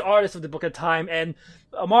Starlin was just the artist of the book at the time. And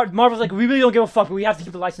Marvel's like, we really don't give a fuck, but we have to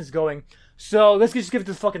keep the license going. So let's just give it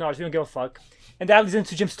to the fucking artist. We don't give a fuck. And that leads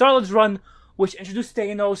into Jim Starlin's run, which introduced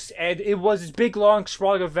Thanos, and it was this big, long,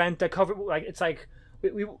 sprawling event that covered, like, it's like,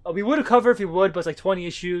 we would have covered if we would, but it's like 20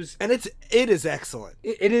 issues. And it is excellent.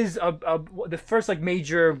 It is the first, like,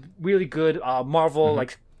 major, really good Marvel,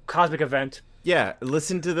 like, cosmic event. Yeah,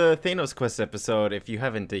 listen to the Thanos Quest episode if you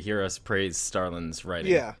haven't to hear us praise Starlin's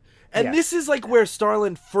writing. Yeah. And Yeah. this is like where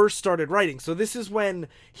Starlin first started writing. So this is when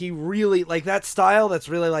he really, like, that style that's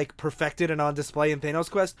really like perfected and on display in Thanos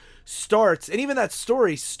Quest starts, and even that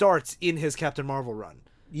story starts in his Captain Marvel run.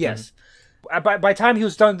 Yes. By the time he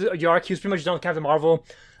was done the arc, he was pretty much done with Captain Marvel.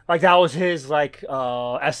 Like, that was his, like,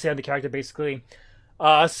 essay on the character, basically.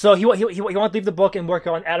 So he wanted to leave the book and work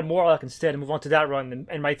on Adam Warlock instead and move on to that run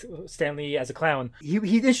and write Stan Lee as a clown. He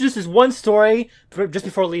introduces one story just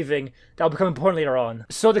before leaving that will become important later on.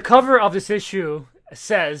 So the cover of this issue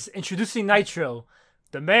says, "Introducing Nitro,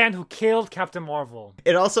 the man who killed Captain Marvel."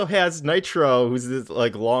 It also has Nitro, who's this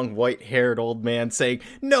like long white-haired old man saying,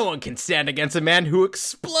 "No one can stand against a man who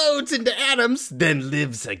explodes into atoms, then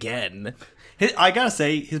lives again." I gotta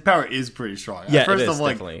say, his power is pretty strong. Yeah, At first it is, I'm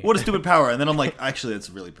like, definitely. what a stupid power. And then I'm like, actually, it's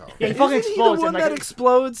really powerful. Yeah, he fucking Isn't he the explodes. one and, that like,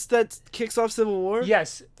 explodes that kicks off Civil War?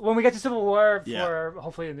 yes, when we get to Civil War Yeah. for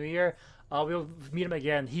hopefully the new year, we'll meet him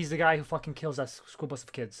again. He's the guy who fucking kills that school bus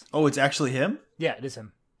of kids. Oh, it's actually him? Yeah, it is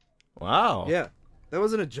him. Wow. Yeah. That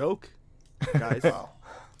wasn't a joke, guys. Wow.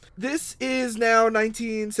 This is now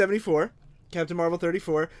 1974. Captain Marvel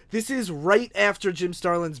 34. This is right after Jim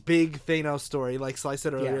Starlin's big Thanos story, like Sly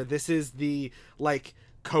said earlier. Yeah. This is the, like,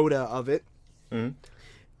 coda of it. And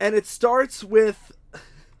it starts with...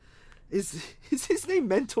 Is his name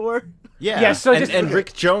Mentor? Yeah, so and,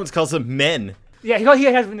 Rick Jones calls them men. Yeah, he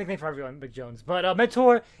has a nickname for everyone, Big Jones. But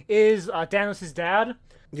Mentor is Thanos' dad.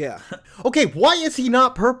 Yeah. Okay, why is he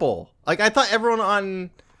not purple? Like, I thought everyone on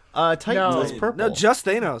Titan was purple. No, just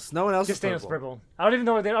Thanos. No one else Just is Thanos purple. I don't even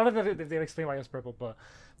know. I don't know if they explain why he was purple, but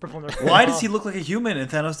purple. Why does he look like a human and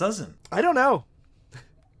Thanos doesn't? I don't know.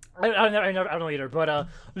 I don't know either. But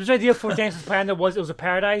this idea for Thanos' planet was it was a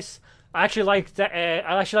paradise. I actually liked that.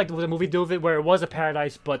 I actually liked the movie do of it where it was a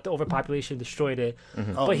paradise, but the overpopulation destroyed it.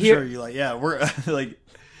 Oh, but I'm sure you're like, yeah, we're like,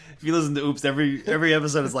 if you listen to Oops, every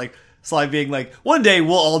episode is like Sly being like, one day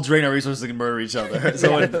we'll all drain our resources and murder each other.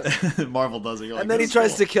 So when Marvel does it, you're like, And then he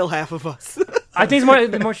tries to kill half of us. I think it's more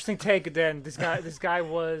interesting take than this guy. This guy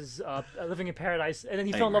was living in paradise, and then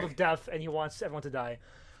he fell in love with death, and he wants everyone to die.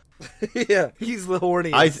 Yeah, he's the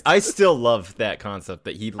horniest. I still love that concept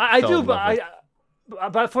that he. I fell do, in but love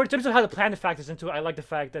with. but for in terms of how the planet factors into it, I like the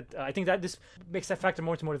fact that I think that this makes that factor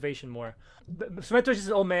more into motivation more. Mentor is just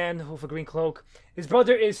an old man with a green cloak. His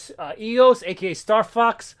brother is Eos, aka Star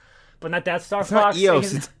Fox, but not that Star It's Fox. not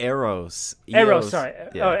Eos, it's Eros. Eros, sorry.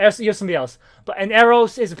 Yeah. Eos somebody else. And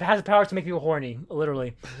Eros has the power to make people horny,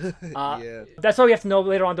 literally. Yeah. That's all you have to know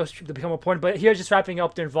later on to become important. But here's just wrapping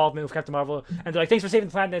up their involvement with Captain Marvel. And they're like, thanks for saving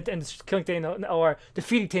the planet and killing Thanos, or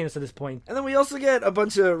defeating Thanos at this point. And then we also get a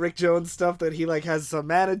bunch of Rick Jones stuff that he like has some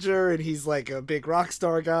manager and he's like a big rock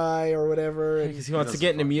star guy or whatever. And Because he wants to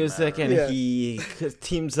get into music and Yeah. he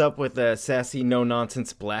teams up with a sassy,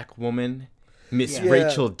 no-nonsense black woman, Miss Yeah.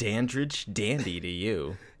 Rachel Dandridge. Dandy to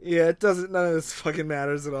you. yeah, it doesn't. None of this fucking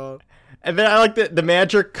matters at all. And then I like that the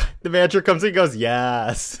manager comes in and goes,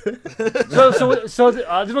 yes. This is one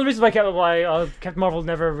of the reasons why Captain Marvel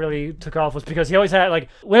never really took off was because he always had like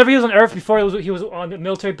whenever he was on Earth before he was on a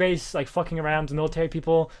military base like fucking around with military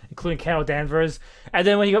people, including Carol Danvers, and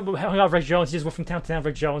then when he hung out with Rick Jones, he just went from town to town with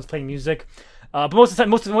Rick Jones playing music. But most of the time,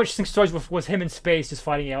 most of the more interesting stories was him in space just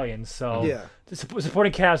fighting aliens. So Yeah. the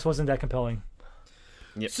supporting cast wasn't that compelling.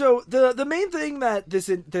 So the main thing that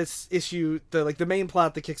this issue, the main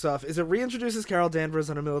plot that kicks off is it reintroduces Carol Danvers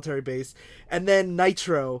on a military base, and then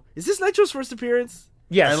Nitro. Is this Nitro's first appearance?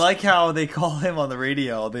 Yes. I like how they call him on the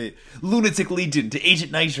radio, the Lunatic Legion to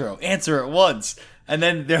Agent Nitro, answer at once. And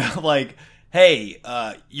then they're like, hey,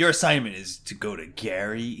 your assignment is to go to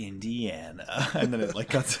Gary, Indiana. And then it like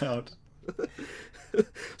cuts out.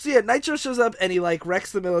 So yeah, Nitro shows up and he like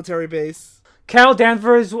wrecks the military base. Carol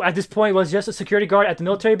Danvers at this point was just a security guard at the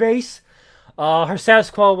military base. Her status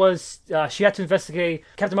quo was she had to investigate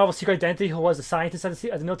Captain Marvel's secret identity, who was a scientist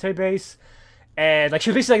at the military base, and like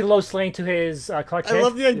she was basically like Lois Lane to his Clark Kent. I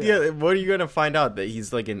love the idea. What are you going to find out? That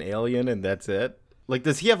he's like an alien and that's it? Like,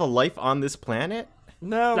 does he have a life on this planet?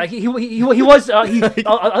 No, Like he was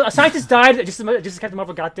a scientist died just as Captain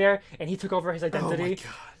Marvel got there, and he took over his identity. Oh my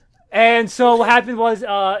god. And so what happened was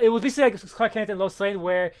it was basically like Clark Kent and Lois Lane,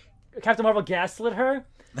 where Captain Marvel gaslit her,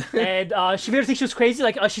 and she made her think she was crazy.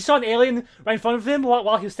 Like she saw an alien right in front of him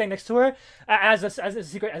while he was standing next to her as a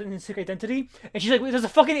secret identity, and she's like, "There's a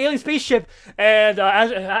fucking alien spaceship." And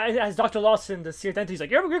as Dr. Lawson, the secret identity, is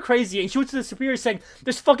like, "You're crazy," and she went to the superior saying,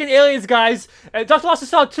 "There's fucking aliens, guys." And Dr. Lawson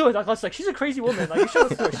saw it too, and Dr. Lawson's like, "She's a crazy woman. Like, you should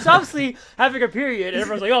listen to her. She's obviously having her period." And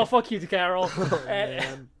everyone's like, "Oh, fuck you, Carol."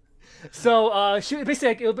 Man. So she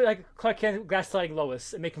basically it'll be like Clark Kent gaslighting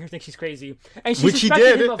Lois and making her think she's crazy, and she Which he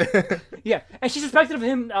suspected did. him of, yeah, and she suspected of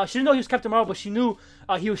him. She didn't know he was Captain Marvel, but she knew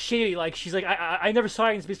he was shady. Like she's like, I never saw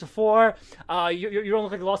you in space before. You don't look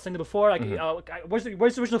like the Lost Lane before. Like, where's the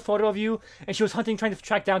original photo of you? And she was hunting, trying to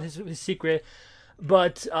track down his secret.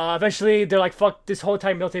 But eventually, they're like, fuck this whole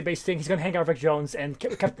time military base thing. He's gonna hang out with Rick Jones, and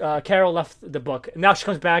Carol left the book. And now she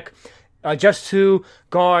comes back just to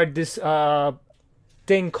guard this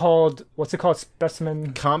thing called, what's it called?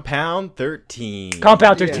 Specimen Compound 13.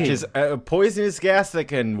 Compound 13. Which is a poisonous gas that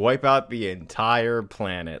can wipe out the entire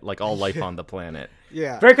planet, like all life on the planet.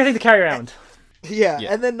 Yeah. Very good thing to carry around. Yeah.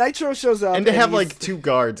 Yeah. And then Nitro shows up. And to have he's- like 2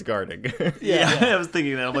 guards guarding. Yeah, I was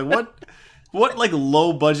thinking that. I'm like, what like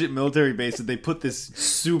low budget military base did they put this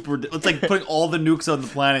super? It's like putting all the nukes on the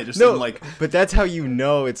planet just in like. But that's how you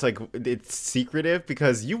know it's like it's secretive,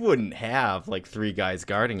 because you wouldn't have like 3 guys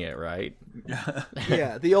guarding it, right?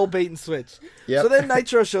 Yeah, the old bait and switch. Yep. So then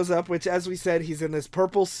Nitro shows up, which, as we said, he's in this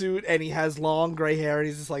purple suit and he has long gray hair and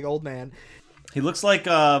he's this like old man. He looks like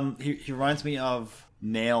he reminds me of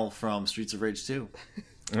Nail from Streets of Rage 2.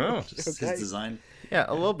 Oh, Just Okay. his design. yeah,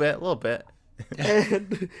 a little bit.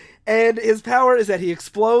 and his power is that he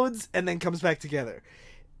explodes and then comes back together.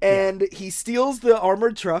 And he steals the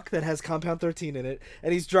armored truck that has Compound 13 in it,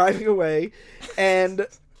 and he's driving away, and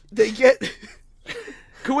they get How does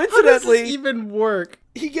coincidentally this even work?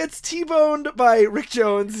 he gets T-boned by Rick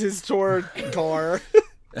Jones, his tour car.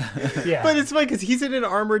 Yeah. But it's funny because he's in an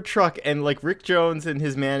armored truck, and like Rick Jones and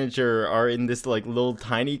his manager are in this like little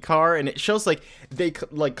tiny car, and it shows like they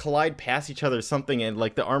like collide past each other or something, and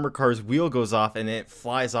like the armored car's wheel goes off, and it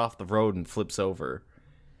flies off the road and flips over.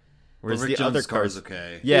 Whereas Rick the other Jones' car cars, is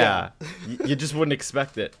okay. yeah, you just wouldn't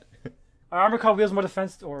expect it. Are armor car wheels more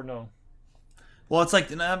defense or no? Well, it's like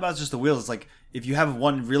not about just the wheels. It's like if you have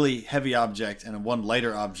one really heavy object and one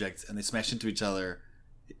lighter object, and they smash into each other.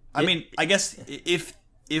 I mean, I guess if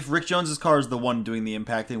Rick Jones's car is the one doing the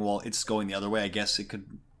impacting while it's going the other way, I guess it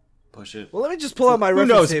could push it. Well, let me just pull out my Who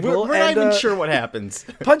reference knows? table. We're not and, even sure what happens.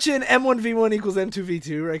 Punch in M1V1 equals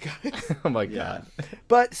M2V2, right, guys? Oh my god.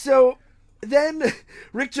 But so then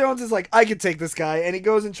Rick Jones is like, I can take this guy, and he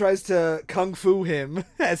goes and tries to kung fu him,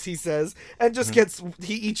 as he says, and just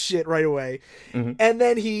he eats shit right away. And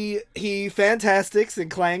then he fantastics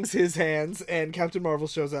and clangs his hands, and Captain Marvel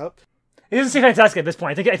shows up. It doesn't say fantastic at this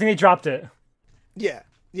point. I think they dropped it. Yeah,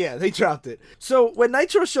 they dropped it. So when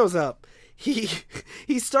Nitro shows up,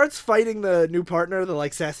 he starts fighting the new partner, the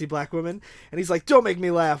like sassy black woman, and he's like, "Don't make me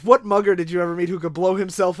laugh. What mugger did you ever meet who could blow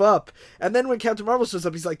himself up?" And then when Captain Marvel shows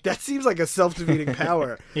up, he's like, "That seems like a self-defeating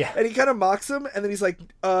power." Yeah. And he kind of mocks him, and then he's like,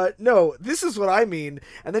 "No, this is what I mean."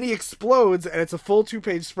 And then he explodes, and it's a full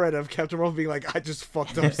 2-page spread of Captain Marvel being like, "I just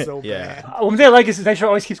fucked up so Yeah. bad." One thing I like is Nitro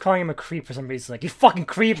always keeps calling him a creep for some reason. Like, you fucking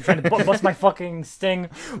creep, you're trying to bust my fucking sting.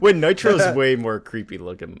 When Nitro's way more creepy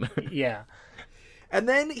looking. Yeah. And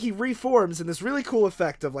then he reforms in this really cool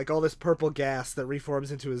effect of like all this purple gas that reforms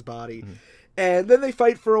into his body. And then they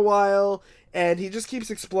fight for a while, and he just keeps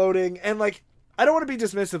exploding. And like, I don't want to be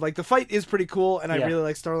dismissive. Like, the fight is pretty cool, and I Yeah. really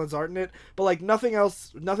like Starlin's art in it. But like, nothing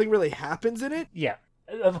really happens in it. Yeah.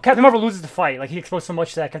 Captain Marvel loses the fight. Like, he explodes so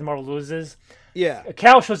much that Captain Marvel loses. Yeah.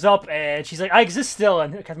 Carol shows up, and she's like, I exist still.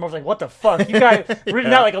 And Captain Marvel's like, what the fuck? You guys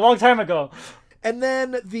written out like a long time ago. And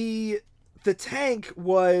then the tank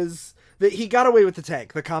was that he got away with the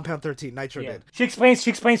tank, the Compound 13. Nitro Yeah. did. She explains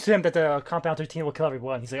to him that the Compound 13 will kill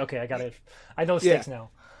everyone. He's like, okay, I got it. I know the stakes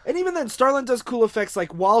now. And even then, Starlin does cool effects,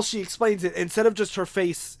 like, while she explains it, instead of just her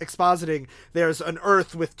face expositing, there's an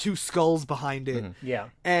Earth with 2 skulls behind it. Yeah.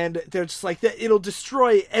 And they're just like, it'll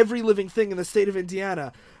destroy every living thing in the state of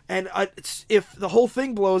Indiana. And if the whole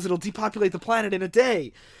thing blows, it'll depopulate the planet in a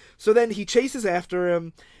day. So then he chases after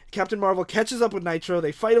him. Captain Marvel catches up with Nitro.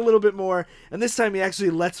 They fight a little bit more. And this time he actually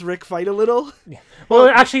lets Rick fight a little. Well,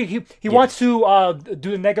 actually, he wants to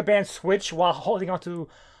do the Negaband switch while holding on to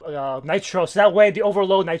Nitro. So that way, the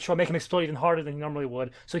overload Nitro make him explode even harder than he normally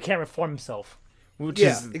would. So he can't reform himself. Which Yeah,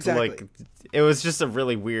 is exactly. like, it was just a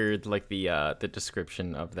really weird, like the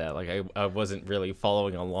description of that. Like I wasn't really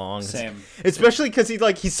following along. Same. Especially because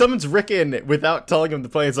he summons Rick in without telling him to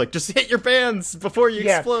play. It's like, just hit your bands before he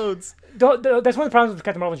Yeah. explodes. That's one of the problems with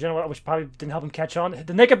Captain Marvel in general, which probably didn't help him catch on.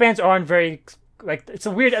 The Negabands aren't very, like, it's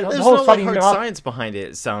a weird... There's the whole no like fighting hard off- science behind it.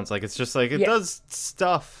 It sounds like it's just like it Yeah. does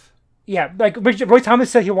stuff. Yeah, like Roy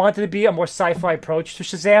Thomas said he wanted to be a more sci-fi approach to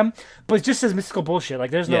Shazam, but it's just as mystical bullshit.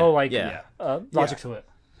 Like, there's no, like, logic to it.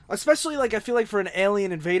 Especially, like, I feel like for an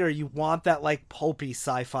alien invader, you want that, like, pulpy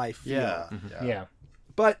sci-fi feel. Yeah. Yeah.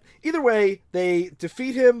 But either way, they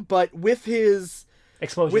defeat him, but with his...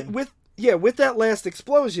 Explosion. With that last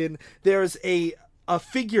explosion, there's a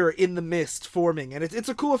figure in the mist forming, and it's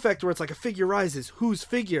a cool effect where it's like a figure rises. Whose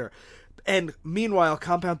figure? And meanwhile,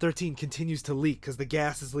 Compound 13 continues to leak because the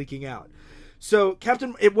gas is leaking out. So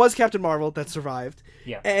it was Captain Marvel that survived,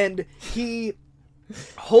 and he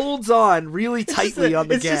holds on really tightly on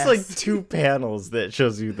the it's gas. just like 2 panels that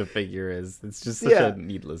shows you who the figure is. It's just such a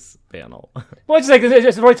needless panel. Well, it's like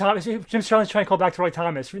it's Roy Thomas. Jim Starlin's trying to call back to Roy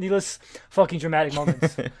Thomas. Needless fucking dramatic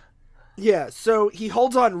moments. Yeah, so he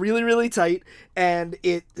holds on really, really tight, and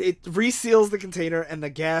it reseals the container, and the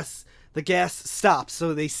gas stops,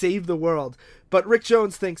 so they save the world. But Rick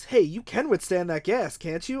Jones thinks, hey, you can withstand that gas,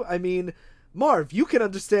 can't you? I mean, Marv, you can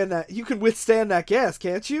understand that. You can withstand that gas,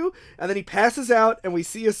 can't you? And then he passes out, and we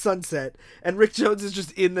see a sunset, and Rick Jones is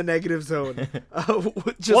just in the negative zone.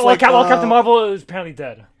 While Captain Marvel is apparently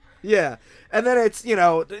dead. Yeah, and then it's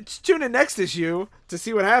tune in next issue to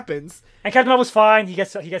see what happens. And Captain Marvel's fine. He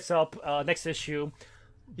gets up next issue.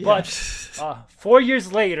 But 4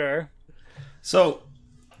 years later... So,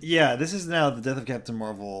 yeah, this is now the death of Captain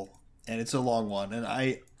Marvel, and it's a long one.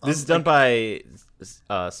 And This is done by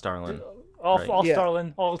Starlin. All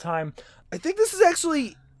Starlin, all the time. I think this is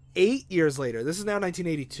actually 8 years later. This is now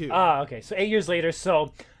 1982. Okay. So 8 years later.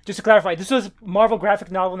 So, just to clarify, this was Marvel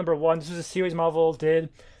graphic novel number 1. This was a series Marvel did.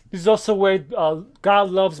 This is also where God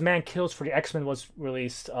Loves, Man Kills for the X-Men was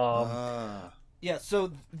released. Yeah,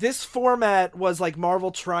 so this format was like Marvel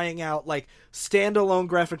trying out like standalone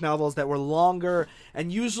graphic novels that were longer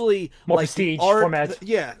and usually More like prestige art, format.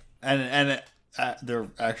 Yeah, And they're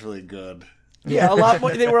actually good. yeah, a lot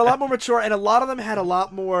more. They were a lot more mature, and a lot of them had a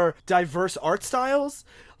lot more diverse art styles.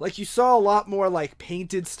 Like you saw a lot more like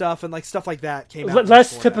painted stuff and like stuff like that came out. in this Less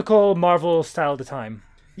format. typical Marvel style at the time.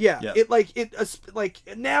 Yeah, Yeah. like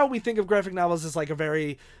now we think of graphic novels as like a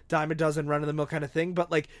very dime a dozen, run of the mill kind of thing, but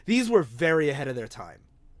like these were very ahead of their time.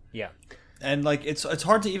 Yeah. And like it's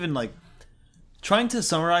hard to even like trying to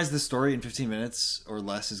summarize this story in 15 minutes or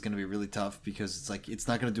less is going to be really tough because it's like it's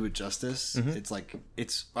not going to do it justice. It's like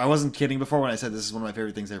I wasn't kidding before when I said this is one of my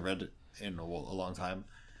favorite things I've read in a long time.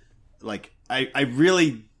 Like I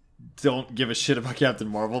really don't give a shit about Captain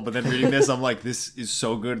Marvel, but then reading this I'm like, this is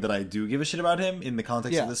so good that I do give a shit about him in the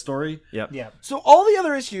context Yeah. of this story. Yep. Yeah. So all the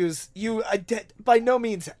other issues, by no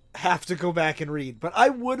means have to go back and read, but I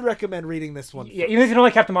would recommend reading this one. Yeah, even if you don't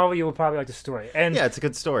like Captain Marvel, you will probably like the story. And Yeah, it's a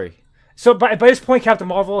good story. so by this point, Captain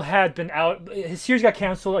Marvel had been out. His series got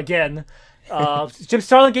canceled again. Jim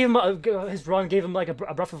Starlin gave him his run, gave him like a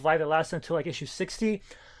breath of life that lasted until like issue 60.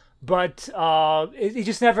 But he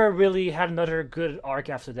just never really had another good arc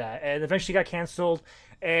after that. And eventually got canceled.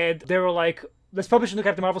 And they were like, let's publish a new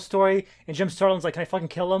Captain Marvel story. And Jim Starlin's like, can I fucking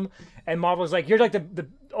kill him? And Marvel's like, you're like the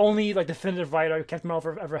only like definitive writer Captain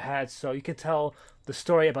Marvel ever had. So you can tell the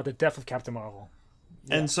story about the death of Captain Marvel.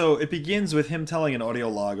 And so it begins with him telling an audio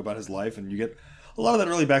log about his life, and you get a lot of that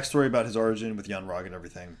early backstory about his origin with Jan Rog and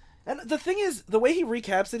everything. And the thing is, the way he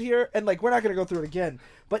recaps it here, and like we're not going to go through it again,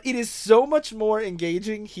 but it is so much more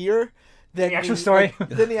engaging here than The actual story.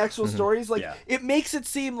 than the actual stories. Like Yeah. it makes it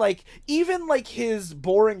seem like even like his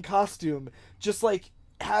boring costume just like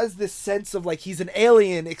has this sense of like he's an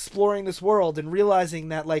alien exploring this world and realizing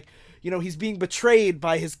that like he's being betrayed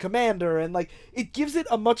by his commander, and like it gives it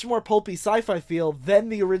a much more pulpy sci-fi feel than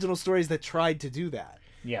the original stories that tried to do that.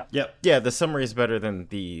 Yeah. Yep. Yeah, the summary is better than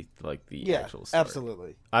the Yeah, actual story.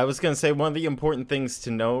 absolutely. I was gonna say one of the important things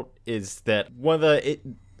to note is that one of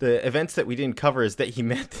the events that we didn't cover is that he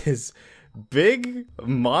met this big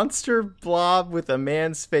monster blob with a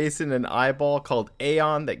man's face and an eyeball called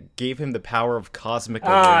Aeon that gave him the power of cosmic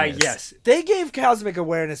awareness. Yes. They gave cosmic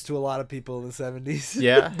awareness to a lot of people in the 70s.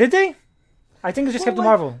 Yeah. Did they? I think it was just Well, Captain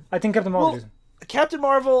like- Marvel. I think Captain Marvel. Well, Captain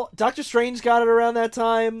Marvel, Doctor Strange got it around that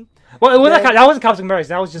time. Well, it was then- that wasn't Captain America.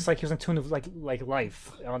 That was just like he was in tune with like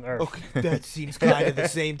life on Earth. Okay, that seems kind of the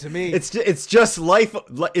same to me. It's just life.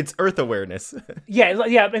 It's Earth awareness. Yeah,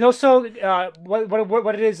 and also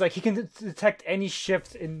what it is like he can detect any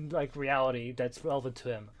shift in like reality that's relevant to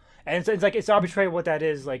him, and it's like it's arbitrary what that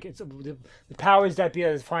is. Like it's the powers that be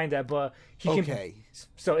able to find that, but he can. Okay.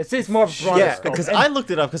 So it's more broader Yeah, scope. because And- I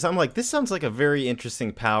looked it up because I'm like, this sounds like a very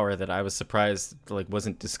interesting power that I was surprised like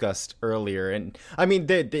wasn't discussed earlier. And I mean,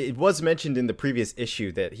 it was mentioned in the previous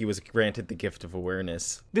issue that he was granted the gift of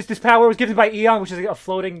awareness. This power was given by Eon, which is a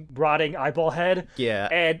floating, rotting eyeball head. Yeah.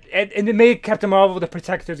 and it made Captain Marvel the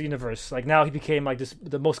protector of the universe. Like now he became like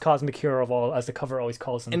the most cosmic hero of all, as the cover always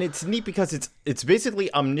calls him. And it's neat because it's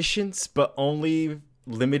basically omniscience, but only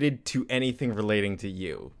limited to anything relating to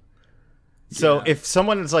you. So if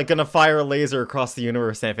someone is like gonna fire a laser across the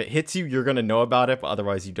universe, and if it hits you, you're gonna know about it, but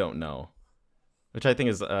otherwise you don't know. Which I think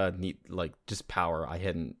is a neat, like, just power I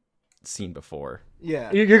hadn't seen before.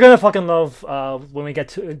 Yeah. You're gonna fucking love when we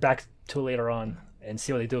get back to it later on and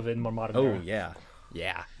see what they do with it in more modern. Oh era.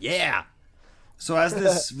 yeah. So as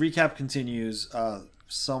this recap continues,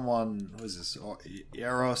 someone, who is this?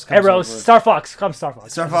 Eros. Comes Arrows, over. Star Fox, come Star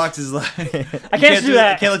Fox. Star Fox is like, I can't do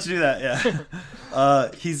that. I can't let you do that.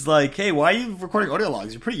 Yeah. He's like, hey, why are you recording audio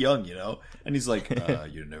logs? You're pretty young, you know. And he's like,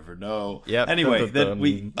 you never know. Yep. Anyway, Dun, dun,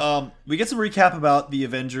 then dun. we get some recap about the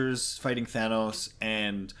Avengers fighting Thanos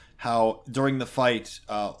and how during the fight,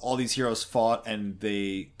 all these heroes fought, and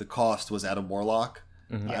the cost was Adam Warlock.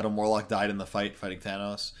 Adam Warlock died in the fighting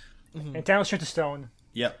Thanos. And Thanos turned to stone.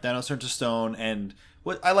 Yep, Thanos turned to stone, and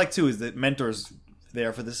what I like too is that Mentor's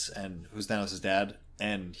there for this, and who's Thanos' dad,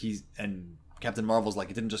 and Captain Marvel's like,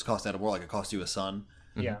 it didn't just cost Adam Warlock, it cost you a son.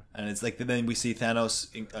 Yeah. And it's like, then we see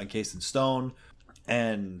Thanos encased in stone,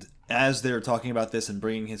 and as they're talking about this and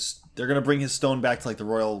they're gonna bring his stone back to like the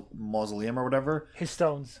royal mausoleum or whatever. His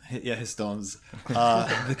stones. Yeah, his stones.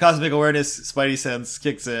 The cosmic awareness, Spidey sense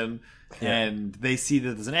kicks in, and they see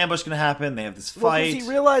that there's an ambush gonna happen. They have this Well, fight. because he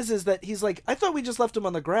realizes that he's like, I thought we just left him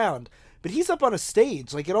on the ground, but he's up on a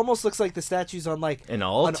stage. Like it almost looks like the statue's on like An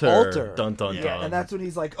altar. An altar. Dun dun Yeah. dun. And that's when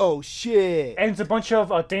he's like, oh shit. And it's a bunch of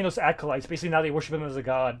Thanos acolytes. Basically, now they worship him as a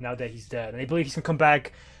god now that he's dead. And they believe he's going to come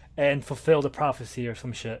back and fulfill the prophecy or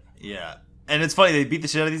some shit. Yeah. And it's funny, they beat the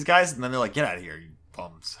shit out of these guys, and then they're like, get out of here, you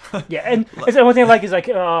bums. Yeah, and it's the one thing I like is like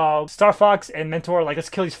Star Fox and Mentor are like, let's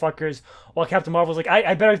kill these fuckers, while Captain Marvel's like,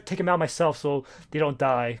 I better take them out myself so they don't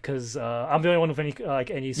die, because I'm the only one with any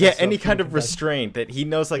any Yeah, sense any of kind of confidence. restraint that he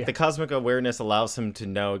knows, like the cosmic awareness allows him to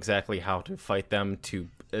know exactly how to fight them, to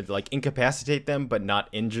like incapacitate them but not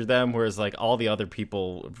injure them, whereas like all the other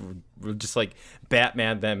people will just like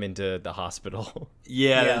Batman them into the hospital.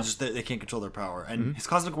 Yeah, Yeah. they can't control their power. And his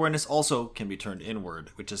cosmic awareness also can be turned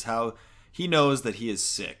inward, which is how he knows that he is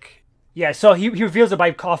sick. Yeah, so he reveals it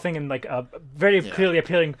by coughing and like very clearly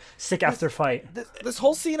appealing sick after fight. This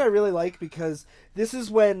whole scene I really like because this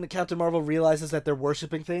is when Captain Marvel realizes that they're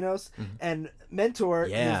worshiping Thanos, and Mentor,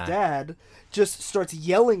 Yeah. his dad, just starts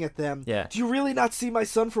yelling at them. Yeah. Do you really not see my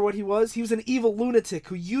son for what he was? He was an evil lunatic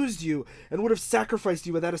who used you and would have sacrificed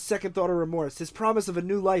you without a second thought or remorse. His promise of a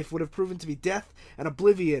new life would have proven to be death and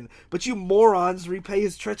oblivion. But you morons repay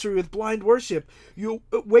his treachery with blind worship. You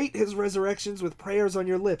await his resurrections with prayers on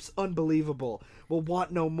your lips. Unbelievable. Will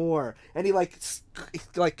want no more. And he like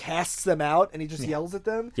casts them out, and he just yells at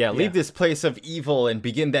them. Yeah, leave this place of evil and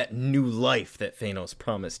begin that new life that Thanos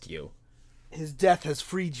promised you. His death has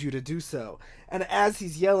freed you to do so. And as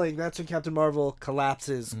he's yelling, that's when Captain Marvel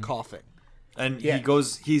collapses, coughing. And Yeah.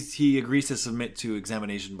 he agrees to submit to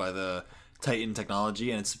examination by the Titan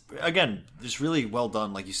technology, and it's again just really well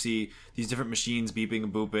done. Like you see these different machines beeping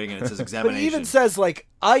and booping, and it says But examination. he even says, like,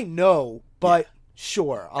 I know, but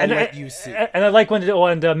sure, I'll let you see. And I like when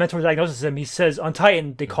the Mentor diagnoses him, he says, on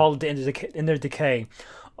Titan, they call it the inner decay.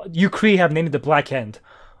 You Kree have named it the Black Hand.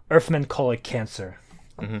 Earthmen call it cancer.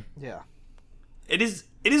 Yeah. It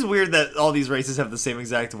is weird that all these races have the same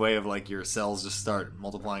exact way of like your cells just start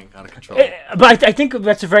multiplying out of control. But I think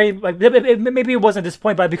that's a very like maybe it wasn't at this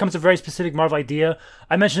point, but it becomes a very specific Marvel idea.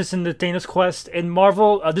 I mentioned this in the Thanos quest. In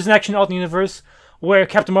Marvel, there's an action alternate universe where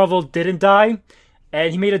Captain Marvel didn't die,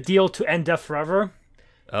 and he made a deal to end death forever.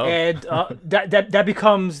 Oh. And that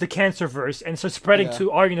becomes the cancer verse and starts spreading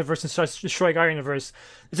to our universe and starts destroying our universe.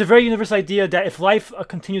 It's a very universal idea that if life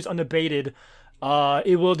continues unabated,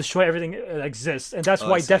 it will destroy everything that exists, and that's I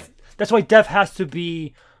why see. death. That's why death has to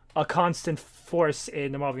be a constant force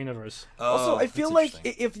in the Marvel universe. Also, I feel that's like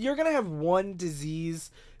interesting. if you're going to have one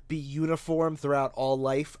disease be uniform throughout all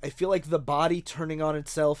life, I feel like the body turning on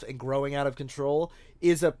itself and growing out of control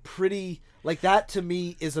is a pretty... Like, that to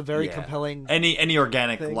me is a very compelling... Any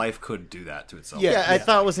organic thing. life could do that to itself. Yeah. Yeah, I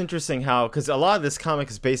thought it was interesting how, because a lot of this comic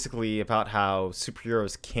is basically about how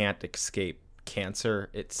superheroes can't escape cancer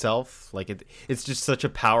itself. Like it's just such a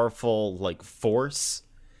powerful like force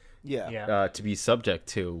Yeah. to be subject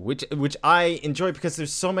to, which I enjoy because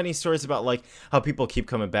there's so many stories about like how people keep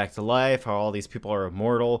coming back to life, how all these people are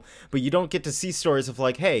immortal, but you don't get to see stories of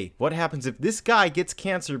like, hey, what happens if this guy gets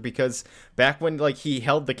cancer because back when like he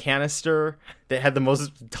held the canister that had the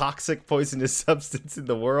most toxic poisonous substance in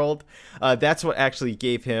the world, that's what actually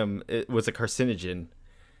gave him, it was a carcinogen,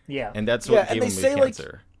 Yeah. and that's Yeah, what and gave they him say, the like,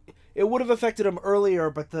 cancer. It would have affected him earlier,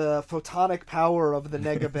 but the photonic power of the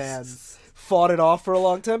negabands fought it off for a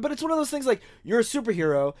long time. But it's one of those things like, you're a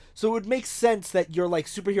superhero, so it would make sense that your like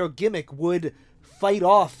superhero gimmick would fight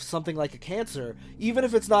off something like a cancer, even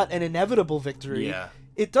if it's not an inevitable victory. Yeah.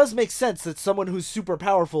 It does make sense that someone who's super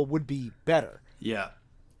powerful would be better. Yeah.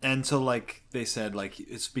 And so, like, they said, like,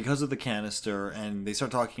 it's because of the canister, and they start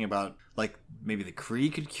talking about, like, maybe the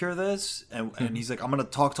Kree could cure this, and he's like, I'm going to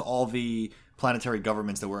talk to all the planetary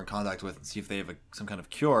governments that we're in contact with and see if they have some kind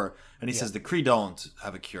of cure. And he says the Kree don't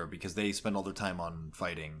have a cure because they spend all their time on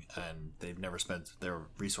fighting, and they've never spent their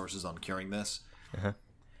resources on curing this.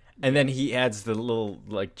 And then he adds the little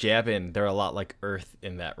like jab in, they're a lot like Earth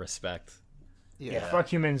in that respect. Yeah. Fuck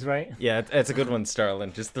humans, right? Yeah, it's a good one,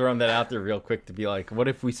 Starlin. Just throwing that out there real quick to be like, what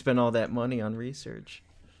if we spend all that money on research?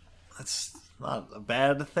 That's not a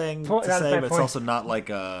bad thing Not to a say, bad but it's point. also not like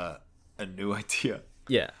a new idea.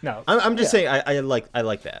 Yeah. No. I'm just saying I like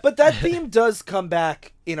that. But that theme does come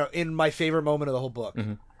back, in my favorite moment of the whole book.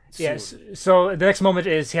 Yes. So the next moment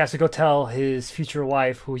is he has to go tell his future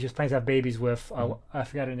wife, who he just plans to have babies with. I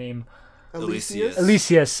forgot her name. Elysius?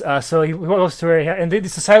 Elysius. So he goes to her, and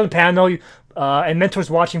it's a silent panel, and Mentor's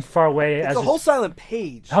watching far away. It's a whole silent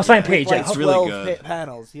page. Whole silent with, page, like, yeah. It's really 12 good.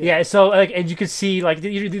 panels. Yeah, so like, and you can see like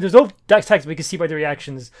there's no text, but you can see by the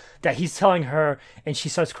reactions that he's telling her, and she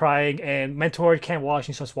starts crying, and Mentor can't watch, and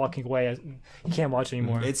he starts walking away. As he can't watch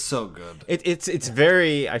anymore. It's so good. It's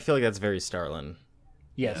very, I feel like that's very Starlin.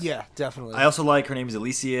 Yes. Yeah, definitely. I also like her name is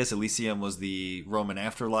Elysius. Elysium was the Roman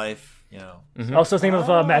afterlife. You know, Also, the name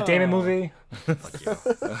of Matt Damon movie.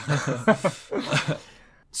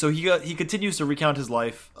 so he continues to recount his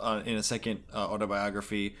life in a second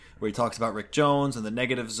autobiography where he talks about Rick Jones and the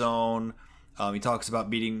negative zone, He talks about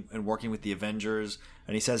meeting and working with the Avengers,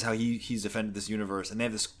 and he says how he's defended this universe, and they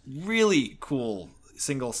have this really cool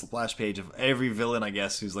single splash page of every villain, I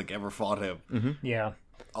guess, who's like ever fought him, Yeah.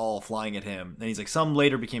 all flying at him. And he's like, some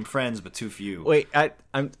later became friends, but too few. Wait,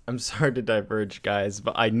 I'm sorry to diverge, guys,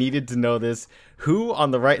 but I needed to know this. Who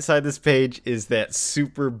on the right side of this page is that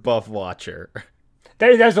super buff Watcher?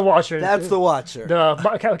 There's the Watcher. That's the Watcher.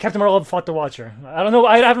 Captain Marvel fought the Watcher. I don't know.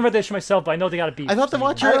 I haven't read the issue myself, but I know they got to beat. I thought the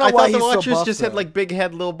Watcher. I don't know I why thought the he's so Watchers buff, just had though. like big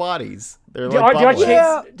head, little bodies. They're They like are bobbleheads.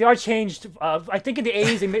 Yeah. they are changed. I think in the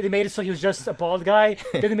 80s they made it so he was just a bald guy.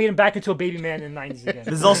 Then they made him back into a baby man in the 90s again.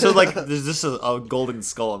 There's also like, there's just a golden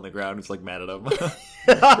skull on the ground who's like mad at him.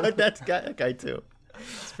 that guy too.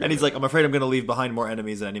 And he's like, I'm afraid I'm going to leave behind more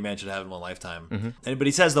enemies than any man should have in one lifetime. But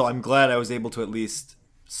he says, though, I'm glad I was able to at least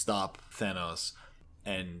stop Thanos.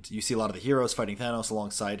 And you see a lot of the heroes fighting Thanos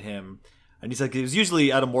alongside him. And he's like, it was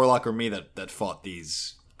usually Adam Warlock or me that fought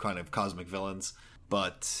these kind of cosmic villains.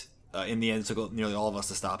 But in the end, it took nearly all of us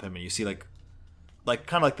to stop him. And you see like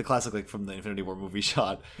kind of like the classic, like from the Infinity War movie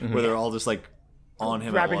shot, where they're all just like on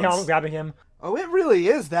him at once. grabbing him. Oh, it really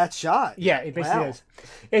is that shot. Yeah, it basically Wow. is.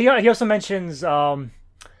 Yeah, he also mentions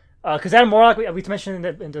because Adam Warlock, we mentioned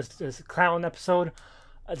in this clown episode,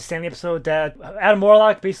 the Stanley episode, that Adam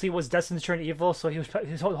Warlock basically was destined to turn evil. So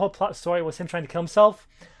his whole plot story was him trying to kill himself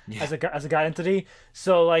as a god entity.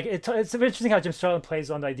 So like it's interesting how Jim Starlin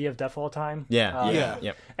plays on the idea of death all the time. Yeah.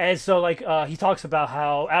 Yep. And so like he talks about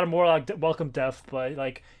how Adam Warlock welcomed death, but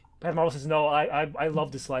like Adam Marvel says, no, I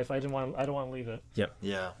love this life. I don't want to leave it. Yep.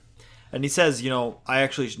 Yeah. And he says, I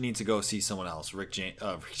actually need to go see someone else, Rick Jones.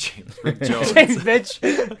 James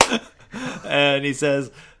bitch. And he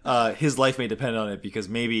says his life may depend on it because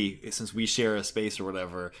maybe since we share a space or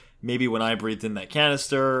whatever, maybe when I breathed in that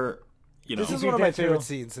canister, This is Be one of my dead too. favorite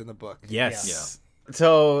scenes in the book. Yes.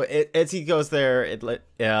 So as he goes there,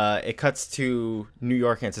 it cuts to New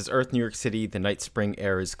York and it says, Earth, New York City, the night spring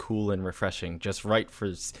air is cool and refreshing, just right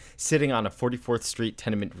for sitting on a 44th Street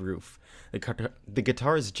tenement roof. The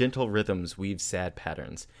guitar's gentle rhythms weave sad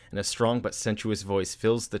patterns, and a strong but sensuous voice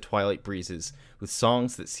fills the twilight breezes with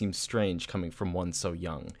songs that seem strange coming from one so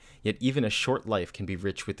young. Yet even a short life can be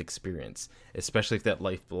rich with experience, especially if that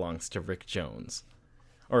life belongs to Rick Jones.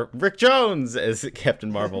 Or Rick Jones, as Captain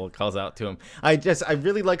Marvel calls out to him. I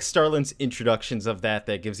really like Starlin's introductions of that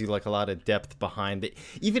gives you like a lot of depth behind it.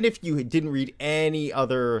 Even if you didn't read any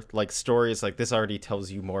other like stories, like this already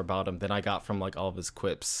tells you more about him than I got from like all of his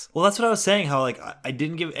quips. Well, that's what I was saying, how like I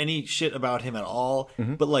didn't give any shit about him at all,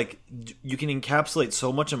 but like you can encapsulate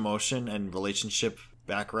so much emotion and relationship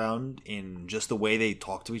background in just the way they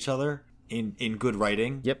talk to each other in good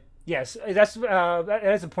writing. Yep. Yes, that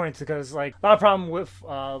is important because like a lot of problem with a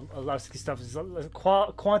lot of sticky stuff is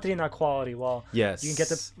quantity, not quality. Well, Yes. you can get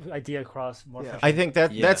the idea across more. Yeah. I think Yeah.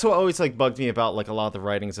 that's what always like bugged me about like a lot of the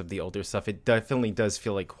writings of the older stuff. It definitely does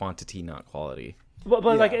feel like quantity, not quality. But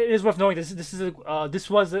like it is worth knowing this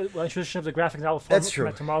was the introduction of the graphic novel That's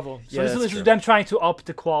true. to Marvel. So Yeah, this that's is true. them trying to up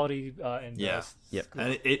the quality. In Yeah. this. Yep.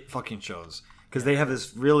 And it fucking shows because they have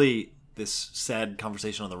this sad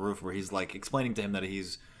conversation on the roof where he's like explaining to him that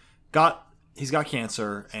he's got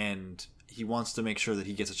cancer and he wants to make sure that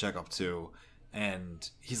he gets a checkup too. And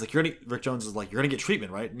he's like, Rick Jones is like, you're gonna get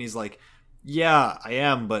treatment, right? And he's like, yeah, I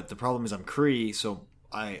am, but the problem is I'm Kree, so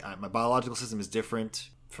I my biological system is different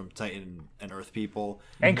from Titan and Earth people.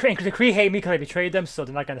 And the Kree hate me because I betrayed them, so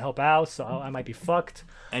they're not gonna help out. So I might be fucked.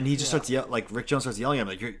 And he just starts Rick Jones starts yelling at him,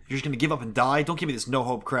 like, you're just gonna give up and die? Don't give me this no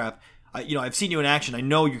hope crap. I've seen you in action. I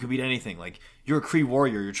know you can beat anything. Like, you're a Kree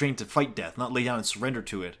warrior. You're trained to fight death, not lay down and surrender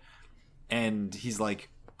to it. And he's like,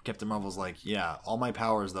 Captain Marvel's like, yeah, all my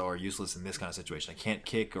powers, though, are useless in this kind of situation. I can't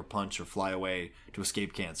kick or punch or fly away to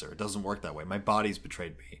escape cancer. It doesn't work that way. My body's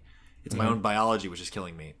betrayed me. It's my own biology which is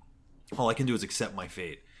killing me. All I can do is accept my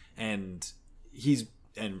fate. And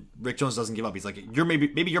Rick Jones doesn't give up. He's like,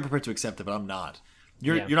 maybe you're prepared to accept it, but I'm not.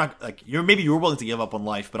 You're not like maybe you're willing to give up on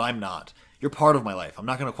life, but I'm not. You're part of my life. I'm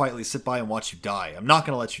not going to quietly sit by and watch you die. I'm not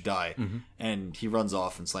going to let you die. And he runs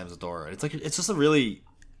off and slams the door. It's just a really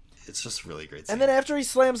great scene. And then after he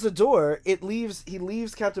slams the door, he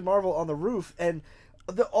leaves Captain Marvel on the roof, and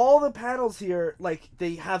all the panels here, like,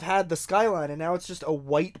 they have had the skyline, and now it's just a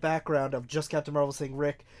white background of just Captain Marvel saying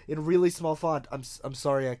Rick in really small font. I'm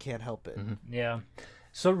sorry, I can't help it. Yeah.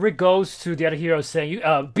 So Rick goes to the other heroes saying,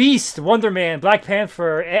 Beast, Wonder Man, Black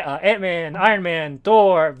Panther, Ant-Man, Iron Man,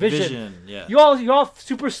 Thor, Vision. Yeah. You all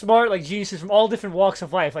super smart, like geniuses from all different walks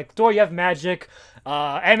of life. Like Thor, you have magic.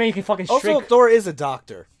 Ant-Man, you can fucking Also, shrink. Thor is a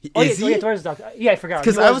doctor. Oh, Is yeah, he? yeah, Thor's a doctor. Yeah, I forgot.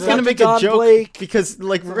 Because He I was a- gonna Dr. make a Don joke Blake. because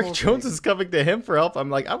like The Rick whole Jones thing. is coming to him for help. I'm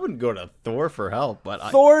like, I wouldn't go to Thor for help, but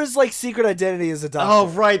Thor's like secret identity is a doctor. oh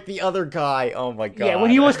right, the other guy. Oh my god. Yeah, when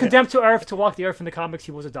he was condemned to Earth to walk the Earth in the comics,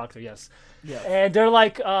 he was a doctor. Yes. Yeah. And they're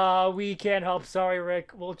like, we can't help. Sorry, Rick.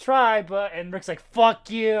 We'll try, but and Rick's like, fuck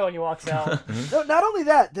you, and he walks out. No, not only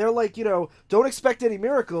that, they're like, don't expect any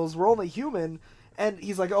miracles. We're only human. And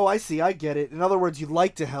he's like, oh, I see, I get it. In other words, you'd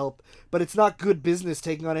like to help, but it's not good business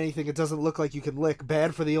taking on anything it doesn't look like you can lick.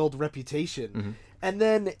 Bad for the old reputation. And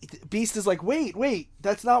then Beast is like, wait,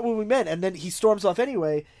 that's not what we meant. And then he storms off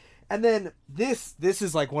anyway. And then this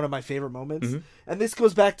is like one of my favorite moments. And this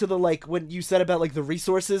goes back to the like when you said about like the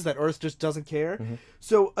resources that Earth just doesn't care.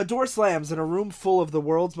 So a door slams and a room full of the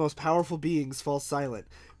world's most powerful beings falls silent.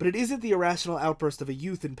 But it isn't the irrational outburst of a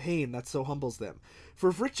youth in pain that so humbles them. For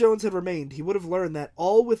if Rick Jones had remained, he would have learned that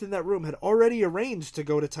all within that room had already arranged to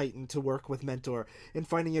go to Titan to work with Mentor in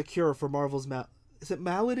finding a cure for Marvel's is it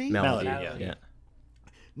malady? Malady. Malady, Yeah.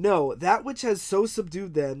 No, that which has so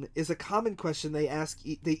subdued them is a common question they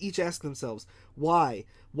each ask themselves. Why?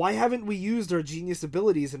 Why haven't we used our genius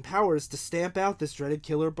abilities and powers to stamp out this dreaded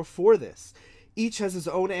killer before this? Each has his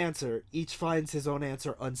own answer. Each finds his own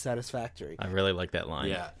answer unsatisfactory. I really like that line.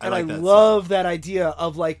 Yeah, And like I that love that idea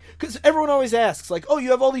of like, because everyone always asks, like, oh,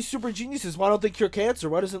 you have all these super geniuses. Why don't they cure cancer?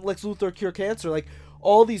 Why doesn't Lex Luthor cure cancer? Like,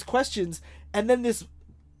 all these questions. And then this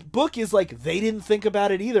book is like, they didn't think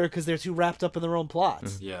about it either because they're too wrapped up in their own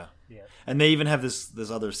plots. Yeah. Yeah. And they even have this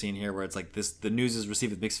other scene here where it's like the news is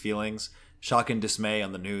received with mixed feelings, shock and dismay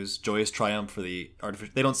on the news, joyous triumph for the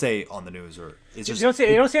artificial. They don't say on the news, or it's just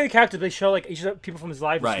They don't say any characters. They show like each of the people from his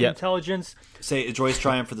life, Right. right? Yeah. Intelligence. say a joyous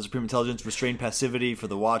triumph for the supreme intelligence, restrained passivity for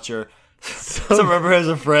the watcher. So remember as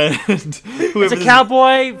a friend. It's a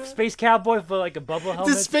cowboy, space cowboy with like a bubble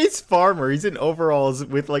helmet. The space farmer. He's in overalls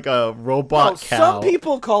with like a robot No, cow. some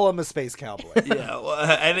people call him a space cowboy. Yeah, well,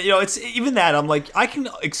 and it's even that I'm like I can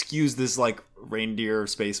excuse this like reindeer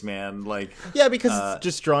spaceman like Yeah, because it's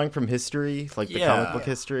just drawing from history, like the yeah. comic book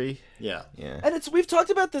history. yeah. And we've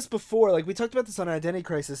talked about this before, like we talked about this on Identity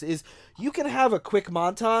Crisis, is you can have a quick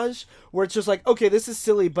montage where it's just like, okay, this is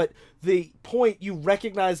silly, but the point you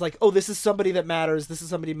recognize like, oh, this is somebody that matters, this is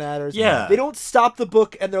somebody matters. Yeah. They don't stop the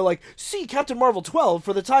book and they're like, see Captain Marvel 12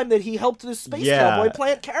 for the time that he helped this space Yeah. cowboy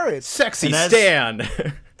plant carrots. Sexy And as- Stan.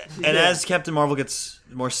 And as Captain Marvel gets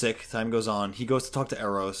more sick, time goes on. He goes to talk to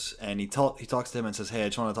Eros, and he talks to him and says, "Hey, I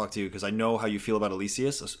just want to talk to you because I know how you feel about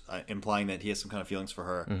Elysius," implying that he has some kind of feelings for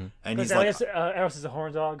her. And he's like, Eros is a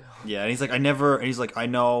horn dog. "Yeah," and he's like, "I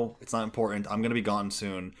know it's not important. I'm gonna be gone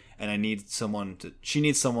soon, and I need someone to. She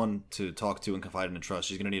needs someone to talk to and confide in and trust.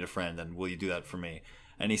 She's gonna need a friend, and will you do that for me?"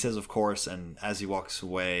 And he says, "Of course." And as he walks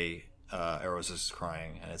away, Eros is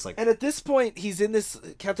crying, and it's like, And at this point,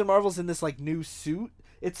 Captain Marvel's in this like new suit.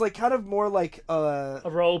 It's like kind of more like A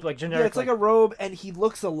robe, like generic. yeah, it's like a robe, and he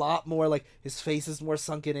looks a lot more like his face is more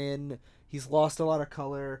sunken in. He's lost a lot of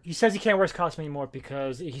color. He says he can't wear his costume anymore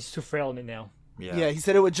because he's too frail in it now. Yeah, he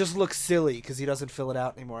said it would just look silly because he doesn't fill it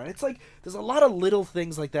out anymore. And it's like there's a lot of little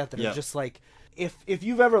things like that Yeah. are just like if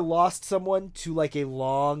you've ever lost someone to like a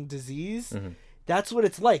long disease, that's what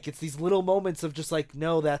it's like. It's these little moments of just like,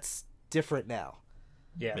 no, that's different now.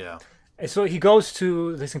 Yeah. yeah. And so he goes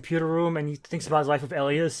to this computer room and he thinks about his life with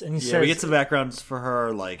Elias, and he Yeah, says, we get some backgrounds for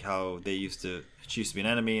her, like how she used to be an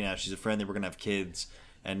enemy, now she's a friend, they were gonna have kids,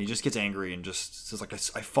 and he just gets angry and just says like,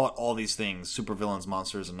 I fought all these things, supervillains,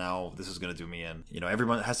 monsters, and now this is gonna do me in.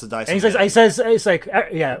 Everyone has to die and someday. he says, it's like,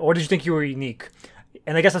 yeah, or did you think you were unique?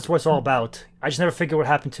 And I guess that's what it's all about. I just never figured what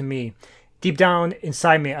happened to me. Deep down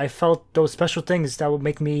inside me, I felt those special things that would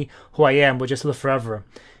make me who I am would just live forever.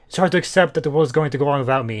 It's hard to accept that the world's going to go on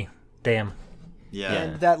without me. Damn. Yeah.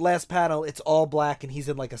 And that last panel, it's all black and he's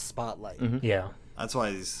in like a spotlight. Yeah. That's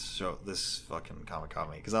why this fucking comic caught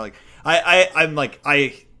me, because I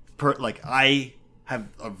have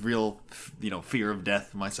a real fear of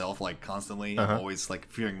death myself, like constantly. I'm always like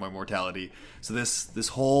fearing my mortality. So this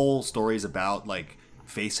whole story is about like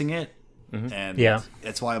facing it, and Yeah.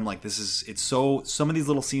 that's why I'm like, some of these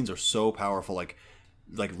little scenes are so powerful, like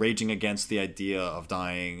raging against the idea of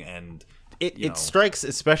dying, and It strikes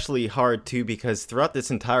especially hard too because throughout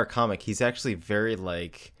this entire comic, he's actually very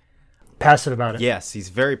like Passive about it. yes, he's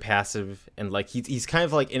very passive and like he's kind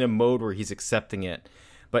of like in a mode where he's accepting it.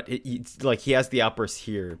 But he has the outburst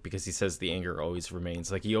here because he says the anger always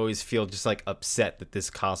remains. Like you always feel just like upset that this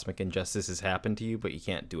cosmic injustice has happened to you, but you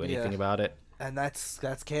can't do anything Yeah. about it. And that's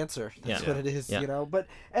cancer. That's Yeah. what it is, Yeah. But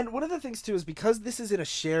and one of the things too is because this is in a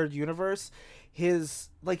shared universe, his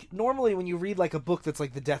like normally when you read like a book that's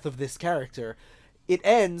like the death of this character, it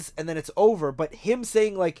ends and then it's over. But him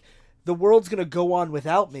saying like the world's gonna go on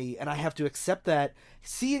without me, and I have to accept that.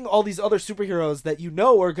 Seeing all these other superheroes that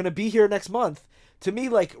are gonna be here next month, to me,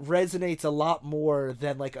 like, resonates a lot more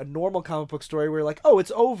than, like, a normal comic book story where you're like, oh,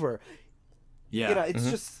 it's over. Yeah. You know, it's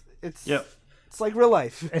just, it's Yep. it's like real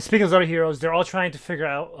life. And speaking of those other heroes, they're all trying to figure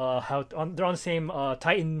out they're on the same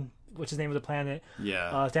Titan, which is the name of the planet.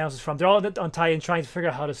 Yeah. Thanos is from. They're all on Titan trying to figure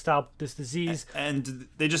out how to stop this disease. And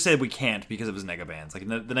they just said we can't because of his negabands. Like,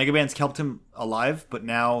 the negabands kept him alive, but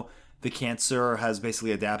now the cancer has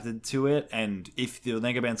basically adapted to it, and if the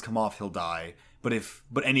negabands come off, he'll die. But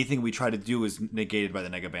anything we try to do is negated by the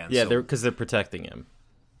negabands. Yeah, so, they're protecting him.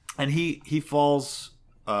 and he falls,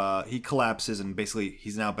 he collapses, and basically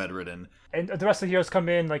he's now bedridden. And the rest of the heroes come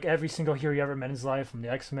in, like every single hero you ever met in his life, from the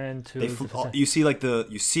X-Men to... You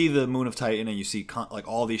see the moon of Titan, and you see like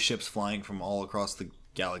all these ships flying from all across the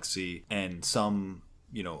galaxy, and some,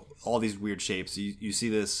 all these weird shapes. You see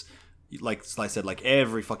this, like I said, like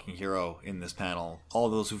every fucking hero in this panel, all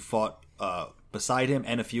of those who fought beside him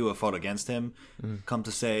and a few have fought against him, come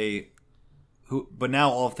to say but now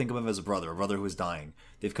all think of him as a brother who is dying.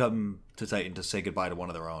 They've come to Titan to say goodbye to one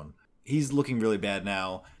of their own. He's looking really bad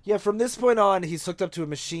now. Yeah, from this point on, he's hooked up to a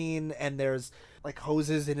machine, and there's, like,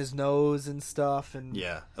 hoses in his nose and stuff. And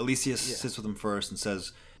Yeah, Alesia sits with him first and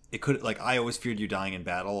says, "It could, like, I always feared you dying in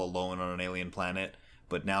battle alone on an alien planet,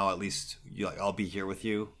 but now at least I'll be here with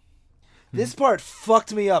you." This part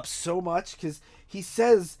fucked me up so much, because he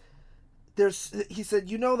says... He said,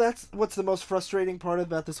 that's what's the most frustrating part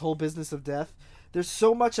about this whole business of death? There's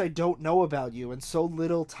so much I don't know about you, and so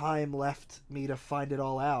little time left me to find it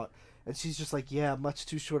all out. And she's just like, yeah, much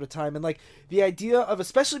too short a time. And, like, the idea of,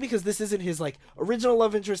 especially because this isn't his, like, original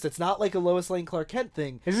love interest, it's not like a Lois Lane Clark Kent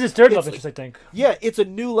thing. This is his third love interest, I think. Yeah, it's a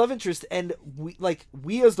new love interest, and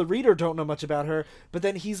we as the reader don't know much about her, but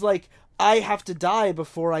then he's like, I have to die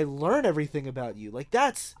before I learn everything about you. Like,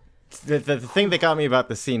 that's... The thing that got me about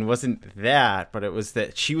the scene wasn't that, but it was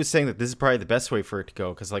that she was saying that this is probably the best way for it to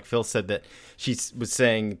go, because like Phil said, that she was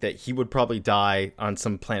saying that he would probably die on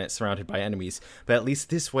some planet surrounded by enemies, but at least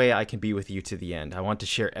this way I can be with you to the end. I want to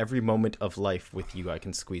share every moment of life with you I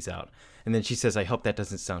can squeeze out. And then she says, I hope that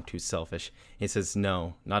doesn't sound too selfish. He says,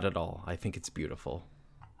 no, not at all. I think it's beautiful.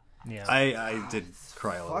 Yeah, I did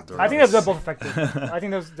cry a little. I think those are both effective. I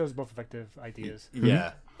think those are both effective ideas.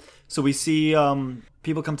 Yeah. So we see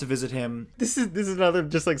people come to visit him. This is another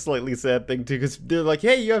just like slightly sad thing too, because they're like,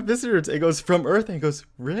 "Hey, you have visitors." It goes from Earth, and he goes,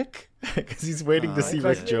 "Rick," because he's waiting to see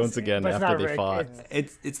Rick Jones again after they fought.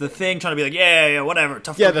 It's the Thing trying to be like, yeah, whatever,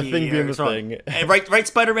 tough. Yeah, the Thing being the Thing. And right,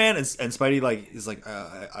 Spider-Man, and Spidey is like,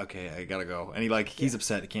 okay, I gotta go, and he's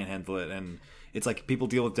upset, he can't handle it, and it's like people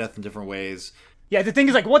deal with death in different ways. Yeah, the Thing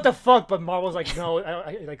is like, what the fuck? But Marvel's like, no,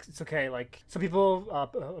 like it's okay. Like some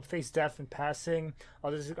people face death in passing,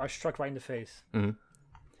 others are struck right in the face.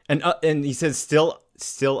 Mm-hmm. And he says,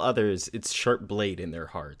 still others, it's sharp blade in their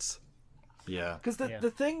hearts. Yeah, because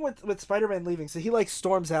the thing with Spider-Man leaving, so he like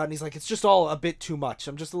storms out and he's like, it's just all a bit too much.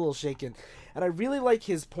 I'm just a little shaken, and I really like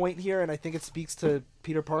his point here, and I think it speaks to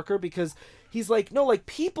Peter Parker, because he's like, no, like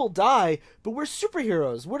people die, but we're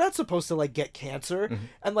superheroes. We're not supposed to like get cancer,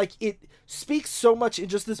 and like it speaks so much in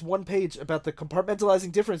just this one page about the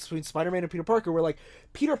compartmentalizing difference between Spider-Man and Peter Parker, where like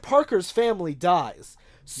Peter Parker's family dies.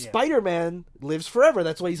 Spider-Man lives forever.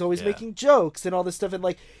 That's why he's always making jokes and all this stuff. And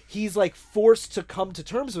like he's like forced to come to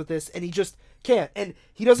terms with this, and he just can't. And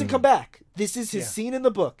he doesn't come back. This is his scene in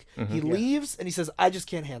the book. He leaves and he says, "I just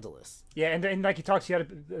can't handle this." Yeah, and like he talks,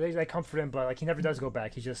 they comfort him, but like he never does go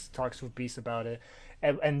back. He just talks with Beast about it.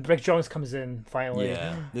 And Rick Jones comes in finally.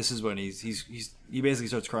 Yeah, this is when he basically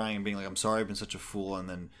starts crying and being like, "I'm sorry, I've been such a fool." And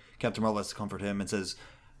then Captain Marvel has to comfort him and says,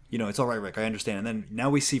 "It's all right, Rick. I understand." And then now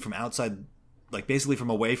we see from outside, like basically from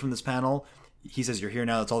away from this panel, he says, "You're here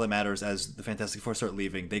now. That's all that matters." As the Fantastic Four start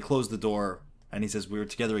leaving, they close the door, and he says, "We were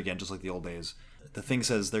together again, just like the old days." The Thing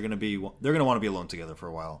says they're gonna want to be alone together for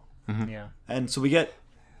a while. Yeah, and so we get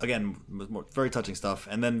again more very touching stuff,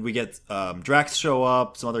 and then we get Drax show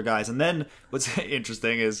up, some other guys, and then what's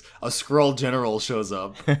interesting is a Skrull general shows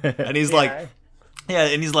up, and he's like,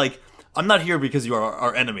 "I'm not here because you are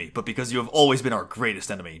our enemy, but because you have always been our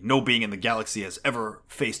greatest enemy. No being in the galaxy has ever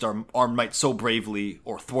faced our might so bravely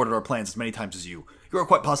or thwarted our plans as many times as you. You are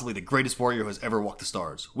quite possibly the greatest warrior who has ever walked the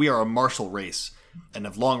stars. We are a martial race and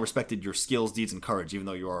have long respected your skills, deeds, and courage, even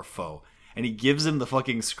though you are our foe." And he gives him the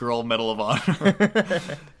fucking Skrull Medal of Honor.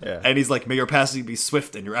 And he's like, "May your passing be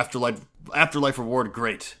swift and your afterlife reward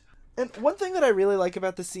great." And one thing that I really like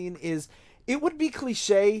about the scene is, it would be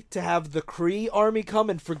cliche to have the Kree army come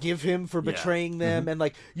and forgive him for betraying them, and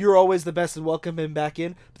like, you're always the best and welcome him back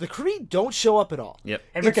in. But the Kree don't show up at all. Yep.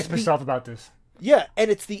 And Rick gets pissed off about this. Yeah, and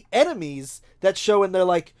it's the enemies that show, and they're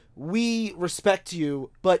like, we respect you,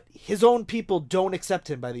 but his own people don't accept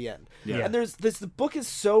him by the end. Yeah. And the book is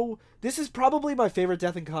so, this is probably my favorite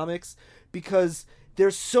death in comics, because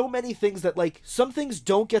there's so many things that, like, some things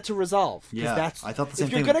don't get to resolve. 'Cause Yeah, that's, I thought the same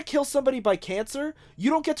if you're thing. gonna kill somebody by cancer, you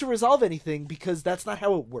don't get to resolve anything, because that's not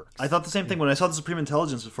how it works. I thought the same thing when I saw the Supreme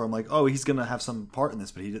Intelligence before. I'm like, oh, he's gonna have some part in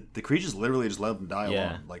this, but the creatures literally just let him die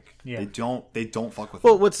Yeah. alone. Like Yeah. they don't fuck with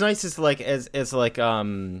Well, him. what's nice is like as like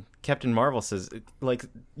Captain Marvel says, like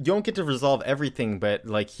you don't get to resolve everything, but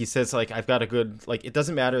like he says, like I've got a good, like it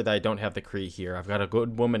doesn't matter that I don't have the Kree here. I've got a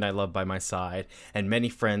good woman I love by my side, and many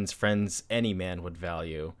friends any man would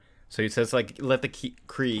value. So he says, like, let the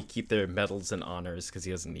Kree keep their medals and honors because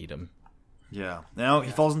he doesn't need them. Yeah. Now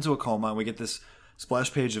he falls into a coma, and we get this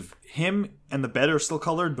splash page of him and the bed are still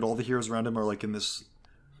colored, but all the heroes around him are like in this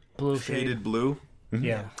Blue faded shade. blue.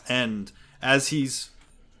 Yeah. And as he's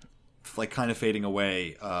like kind of fading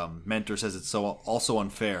away, Mentor says it's so also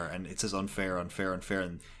unfair, and it says unfair, and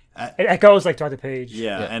It echoes like throughout the page.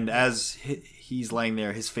 yeah, and as he's laying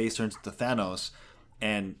there, his face turns to Thanos,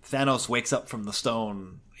 and Thanos wakes up from the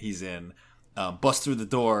stone he's in, busts through the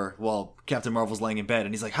door while Captain Marvel's laying in bed,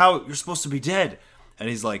 and he's like, "How? You're supposed to be dead." And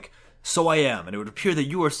he's like, "So I am, and it would appear that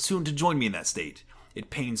you are soon to join me in that state. It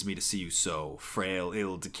pains me to see you so frail,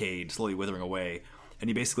 ill, decayed, slowly withering away." And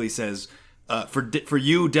he basically says, for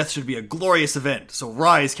you, death should be a glorious event. So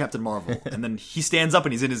rise, Captain Marvel. And then he stands up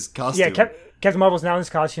and he's in his costume. Yeah, Captain Marvel's now in his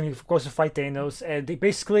costume. He goes to fight Thanos, and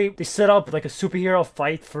they set up like a superhero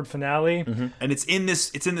fight for the finale. And it's in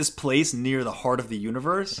this place near the heart of the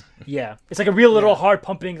universe. Yeah, it's like a real little heart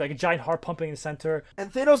pumping, like a giant heart pumping in the center.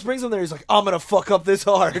 And Thanos brings him there, he's like, I'm gonna fuck up this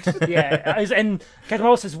heart. Yeah, and Captain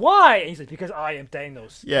Marvel says, "Why?" And he's like, "Because I am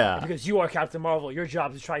Thanos." Yeah. And because you are Captain Marvel. Your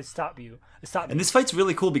job is to try to stop you. And this fight's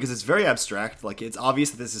really cool because it's very abstract. Like, it's obvious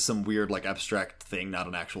that this is some weird, like, abstract thing, not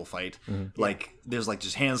an actual fight. Like, there's, like,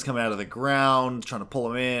 just hands coming out of the ground, trying to pull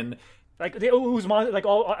him in. Like they ooze like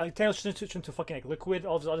all Thanos turns into fucking like liquid.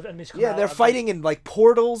 All of his other enemies come Yeah, out. they're fighting in like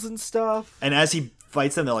portals and stuff. And as he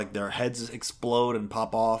fights them, they're like, their heads explode and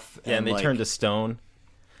pop off. Yeah, and they like, turn to stone.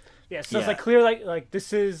 Yeah, so it's Yeah. like clear, like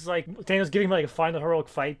this is like Thanos giving him like a final heroic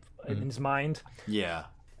fight in his mind. Yeah.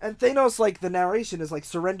 And Thanos, like, the narration is like,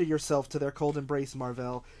 surrender yourself to their cold embrace,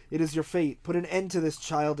 Marvel. It is your fate. Put an end to this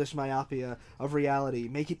childish myopia of reality.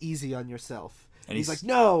 Make it easy on yourself. And he's like,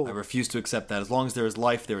 no! I refuse to accept that. As long as there is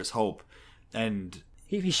life, there is hope. And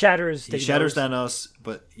He shatters. he shatters Thanos,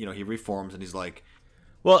 but, you know, he reforms and he's like,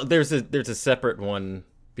 Well, there's a separate one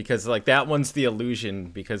because like that one's the illusion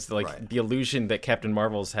because like Right. the illusion that Captain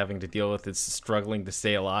Marvel's having to deal with is struggling to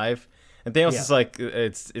stay alive, and Thanos Yeah. is like,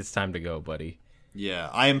 it's time to go, buddy. yeah,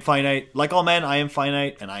 I am finite. Like all men, I am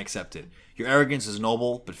finite, and I accept it. Your arrogance is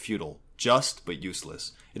noble, but futile. Just, but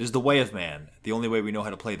useless. It is the way of man, the only way we know how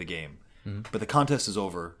to play the game. But the contest is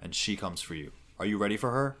over, and she comes for you. Are you ready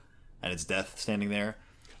for her? And it's Death standing there.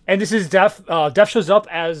 And this is Death. Death shows up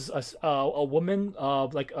as a woman,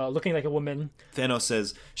 looking like a woman. Thanos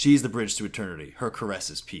says, "She is the bridge to eternity. Her caress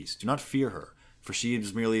is peace. Do not fear her, for she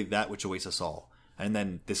is merely that which awaits us all." And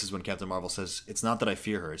then this is when Captain Marvel says, "It's not that I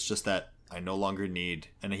fear her. It's just that I no longer need."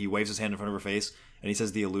 And he waves his hand in front of her face, and he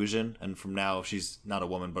says, "The illusion." And from now, she's not a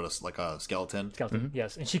woman, but like a skeleton. Skeleton,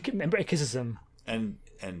 yes, and she kisses him. And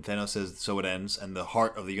Thanos says, "So it ends," and the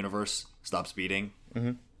heart of the universe stops beating.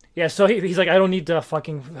 Yeah, so he's like, I don't need the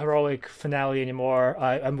fucking heroic finale anymore.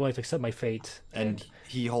 I'm willing to accept my fate. And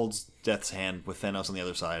he holds Death's hand with Thanos on the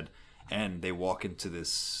other side, and they walk into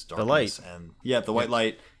this darkness. light. And yeah, the white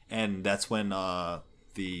light, and that's when the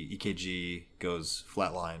EKG goes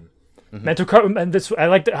flatline. Mentor and this I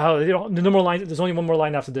like how the number line. There's only one more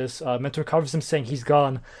line after this. Mentor covers him saying he's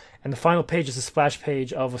gone, and the final page is a splash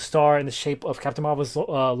page of a star in the shape of Captain Marvel's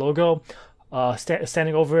logo,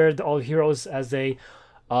 standing over all the heroes as they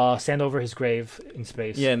stand over his grave in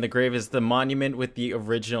space. Yeah, and the grave is the monument with the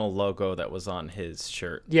original logo that was on his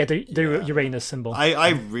shirt. Yeah, the Uranus symbol. I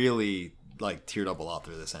really like teared up a lot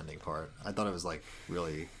through this ending part. I thought it was like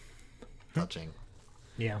really touching.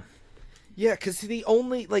 Yeah. Yeah, because the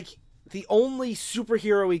only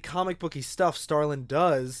superhero-y comic booky stuff Starlin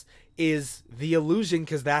does is the illusion,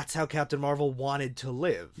 because that's how Captain Marvel wanted to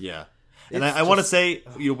live. Yeah. And It's I want to just- say,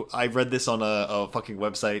 I read this on a fucking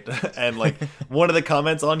website, and like one of the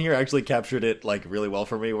comments on here actually captured it like really well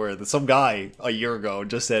for me. Where some guy a year ago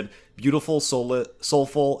just said, "Beautiful,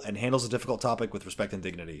 soulful, and handles a difficult topic with respect and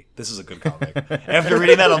dignity. This is a good comic." After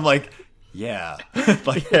reading that, I'm like, yeah,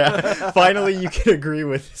 like, Yeah, finally you can agree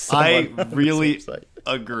with someone I on this really website.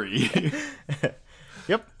 agree.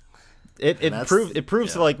 Yep. It that's-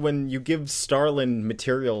 proves yeah. like when you give Starlin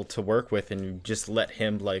material to work with and you just let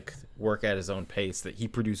him like work at his own pace that he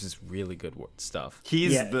produces really good stuff.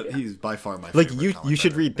 He's Yeah. he's by far my Like favorite. you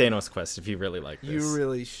should comic read Thanos Quest if you really like this. You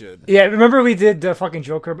really should. Yeah, remember we did the fucking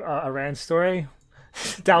Joker Iran story?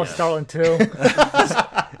 That was Starlin too.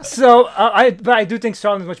 So but I do think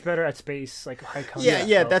Starlin's much better at space, like high concept.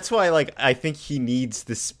 Yeah, stuff. that's why like I think he needs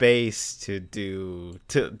the space to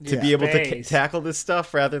be able to Space. tackle this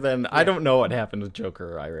stuff rather than I don't know what happened with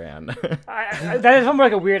Joker or Iran. That is more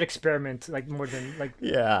like a weird experiment, like more than like.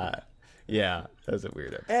 yeah, that was a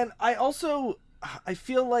weird. And I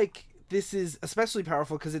feel like this is especially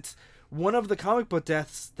powerful because it's one of the comic book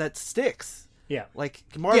deaths that sticks. Yeah. Like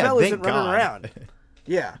Marvel thank isn't running God. around.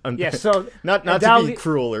 Yeah. Yeah. So not to Dowdy- be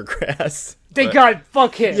cruel or crass. Thank but- God,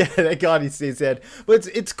 fuck him. Yeah, thank God he stays dead. But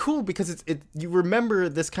it's cool because you remember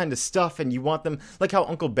this kind of stuff and you want them like how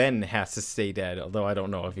Uncle Ben has to stay dead. Although I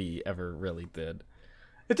don't know if he ever really did.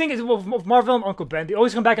 The thing is, with Marvel and Uncle Ben, they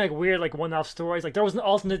always come back in like weird, like one-off stories. Like there was an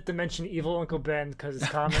alternate dimension evil Uncle Ben because it's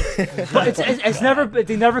comics, but it's never.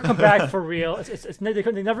 They never come back for real.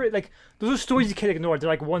 They never like those are stories you can't ignore. They're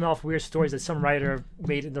like one-off weird stories that some writer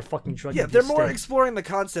made in their fucking drug. Yeah, they're more exploring the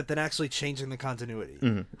concept than actually changing the continuity.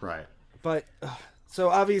 right? But so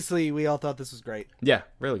obviously we all thought this was great. Yeah,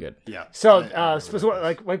 really good. Yeah. So, I so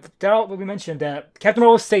like Daryl, what we mentioned that Captain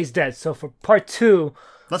Marvel stays dead. So for part 2,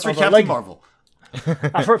 let's read of our Captain Marvel.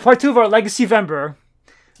 for part 2 of our Legacy Vember,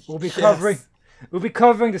 we'll be covering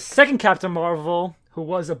the second Captain Marvel, who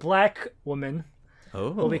was a black woman. Oh,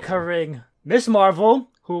 We'll be covering Miss Marvel,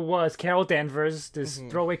 who was Carol Danvers, this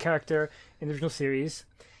throwaway character in the original series,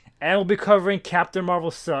 and we'll be covering Captain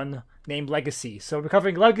Marvel's son named Legacy. So we're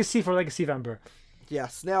covering Legacy for Legacy Vember.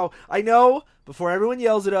 Yes. Now, I know, before everyone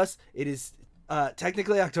yells at us, it is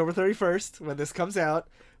technically October 31st when this comes out,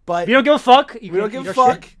 but We don't give a fuck. we don't give a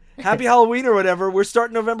fuck. Happy Halloween or whatever. We're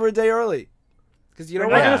starting November a day early. Because you know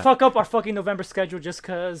We're not what? gonna fuck up our fucking November schedule just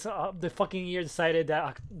because the fucking year decided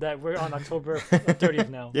that we're on October 30th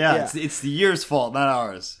now. Yeah, Yeah. It's the year's fault, not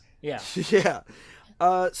ours. Yeah. Yeah.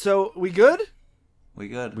 So, we good? We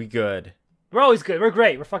good. we good. We're always good. We're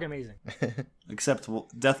great. We're fucking amazing. Except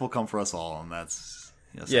death will come for us all, and that's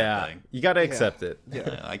a sad Yeah, thing. you gotta accept it.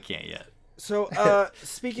 I can't yet. So,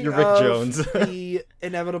 speaking You're Rick of Jones. the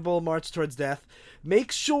inevitable march towards death,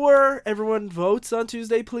 make sure everyone votes on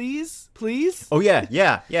Tuesday, please. Please. Oh yeah.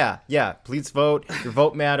 Please vote. Your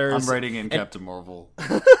vote matters. I'm writing in Captain Marvel.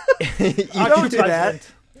 Don't do that.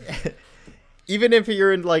 Even if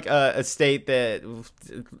you're in like a state that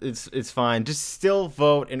it's fine, just still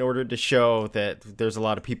vote in order to show that there's a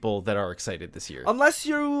lot of people that are excited this year. Unless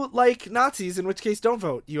you like Nazis, in which case don't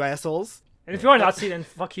vote, you assholes. And if you're a Nazi, then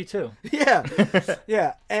fuck you too. Yeah.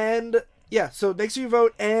 Yeah. And yeah, so make sure you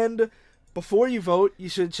vote. And before you vote, you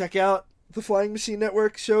should check out the Flying Machine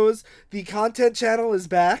Network shows. The content channel is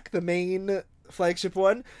back, the main flagship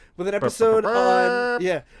one, with an episode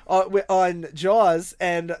on Jaws.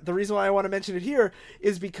 And the reason why I want to mention it here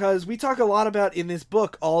is because we talk a lot about in this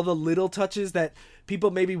book all the little touches that people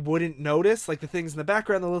maybe wouldn't notice, like the things in the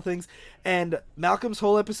background, the little things. And Malcolm's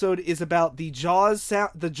whole episode is about the Jaws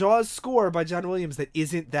sound, the Jaws score by John Williams that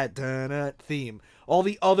isn't that dun theme. All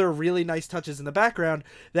the other really nice touches in the background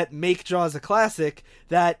that make Jaws a classic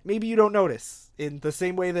that maybe you don't notice, in the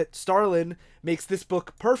same way that Starlin makes this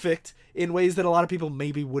book perfect in ways that a lot of people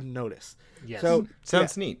maybe wouldn't notice. Yes. So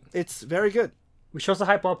Sounds yeah, neat. it's very good. We should also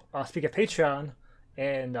hype up, speaking of Patreon,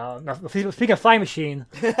 and speaking of Flying Machine,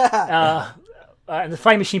 and the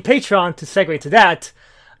Flying Machine Patreon, to segue to that,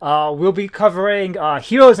 we'll be covering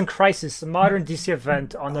Heroes in Crisis, a modern DC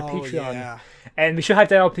event on the Patreon. Yeah. And we should hype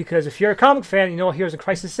that up because if you're a comic fan, you know what Heroes in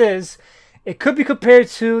Crisis is. It could be compared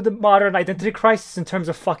to the modern Identity Crisis in terms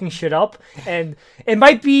of fucking shit up. And it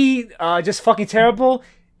might be just fucking terrible.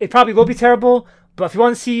 It probably will be terrible. But if you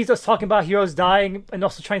want to see us talking about heroes dying and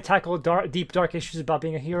also trying to tackle deep, dark issues about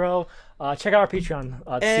being a hero, check out our Patreon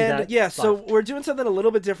to see that. Yeah, so live. we're doing something a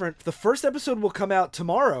little bit different. The first episode will come out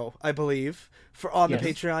tomorrow, I believe, on the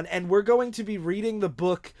Patreon, and we're going to be reading the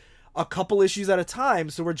book a couple issues at a time.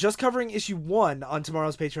 So we're just covering issue 1 on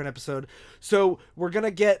tomorrow's Patreon episode. So we're gonna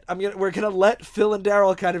let Phil and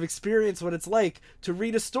Daryl kind of experience what it's like to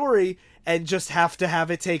read a story and just have to have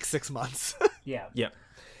it take 6 months. Yeah. Yep.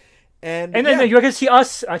 And then you're going to see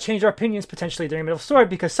us change our opinions potentially during the middle of the story,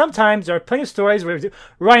 because sometimes there are plenty of stories where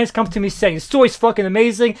Ryan's come to me saying, the story's fucking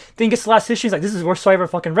amazing, then he gets the last issue, he's like, this is the worst story I've ever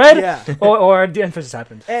fucking read, Yeah. or the emphasis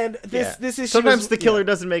happened. And this issue Sometimes is- the killer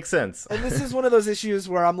doesn't make sense. And this is one of those issues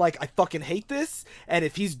where I'm like, I fucking hate this, and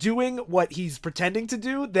if he's doing what he's pretending to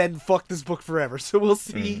do, then fuck this book forever. So we'll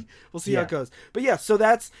see. We'll see how Yeah. it goes. But yeah, so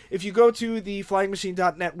that's, if you go to the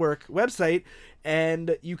flyingmachine.network website,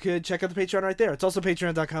 And you could check out the Patreon right there. It's also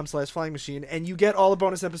patreon.com/flyingmachine, and you get all the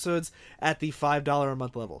bonus episodes at the $5 a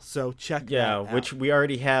month level. So check that out. which we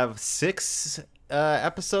already have 6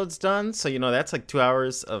 episodes done, so that's like 2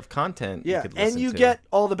 hours of content. Yeah, you could listen and you to. get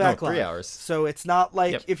all the No, backlog. 3 hours. So it's not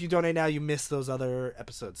like Yep. if you donate now, you miss those other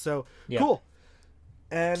episodes. So Yeah. cool.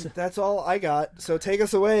 And that's all I got. So take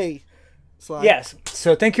us away, Sly. Yes.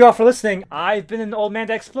 So thank you all for listening. I've been an old man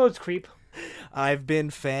that explodes creep. I've been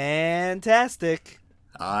fantastic.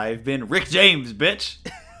 I've been Rick James, bitch.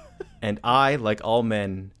 And I, like all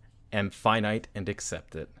men, am finite and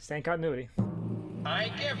accept it. Staying continuity. I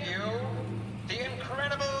give you the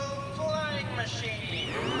incredible flying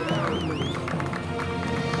machine.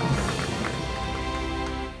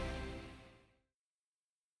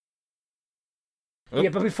 Yeah,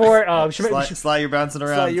 but before we should, Sly, you're bouncing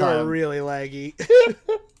around. Sly, you are time. really laggy.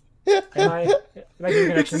 am I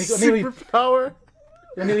doing an action? Let me leave. Superpower.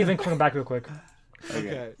 Let me leave and come back real quick.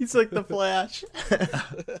 Okay. He's like the Flash.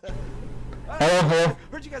 Hello.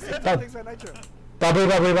 Heard you guys say bad things about Nitro.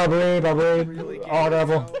 Bubbly. All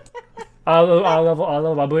level. All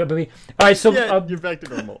level. Bubbly. All right, so Yeah, you're back to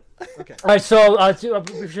normal. Okay. all right, so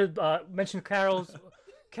we should mention Carol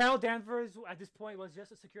Danvers at this point was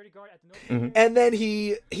just a security guard at the military. And then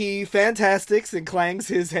he fantastics and clangs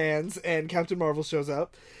his hands, and Captain Marvel shows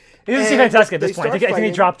up. He doesn't seem And fantastic at they this point. I start think he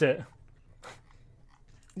fighting. dropped it.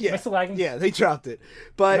 Yeah. Am I still lagging? Yeah, they dropped it.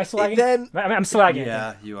 Am I But still lagging? then I'm still lagging.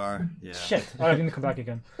 Yeah, you are. Yeah. Shit. All right, let me come back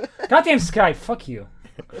again. Goddamn Skype. Fuck you.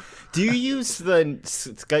 Do you use the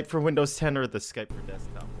Skype for Windows 10 or the Skype for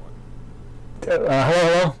desktop one?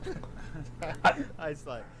 Hello. Hi,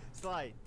 Sly. Sly,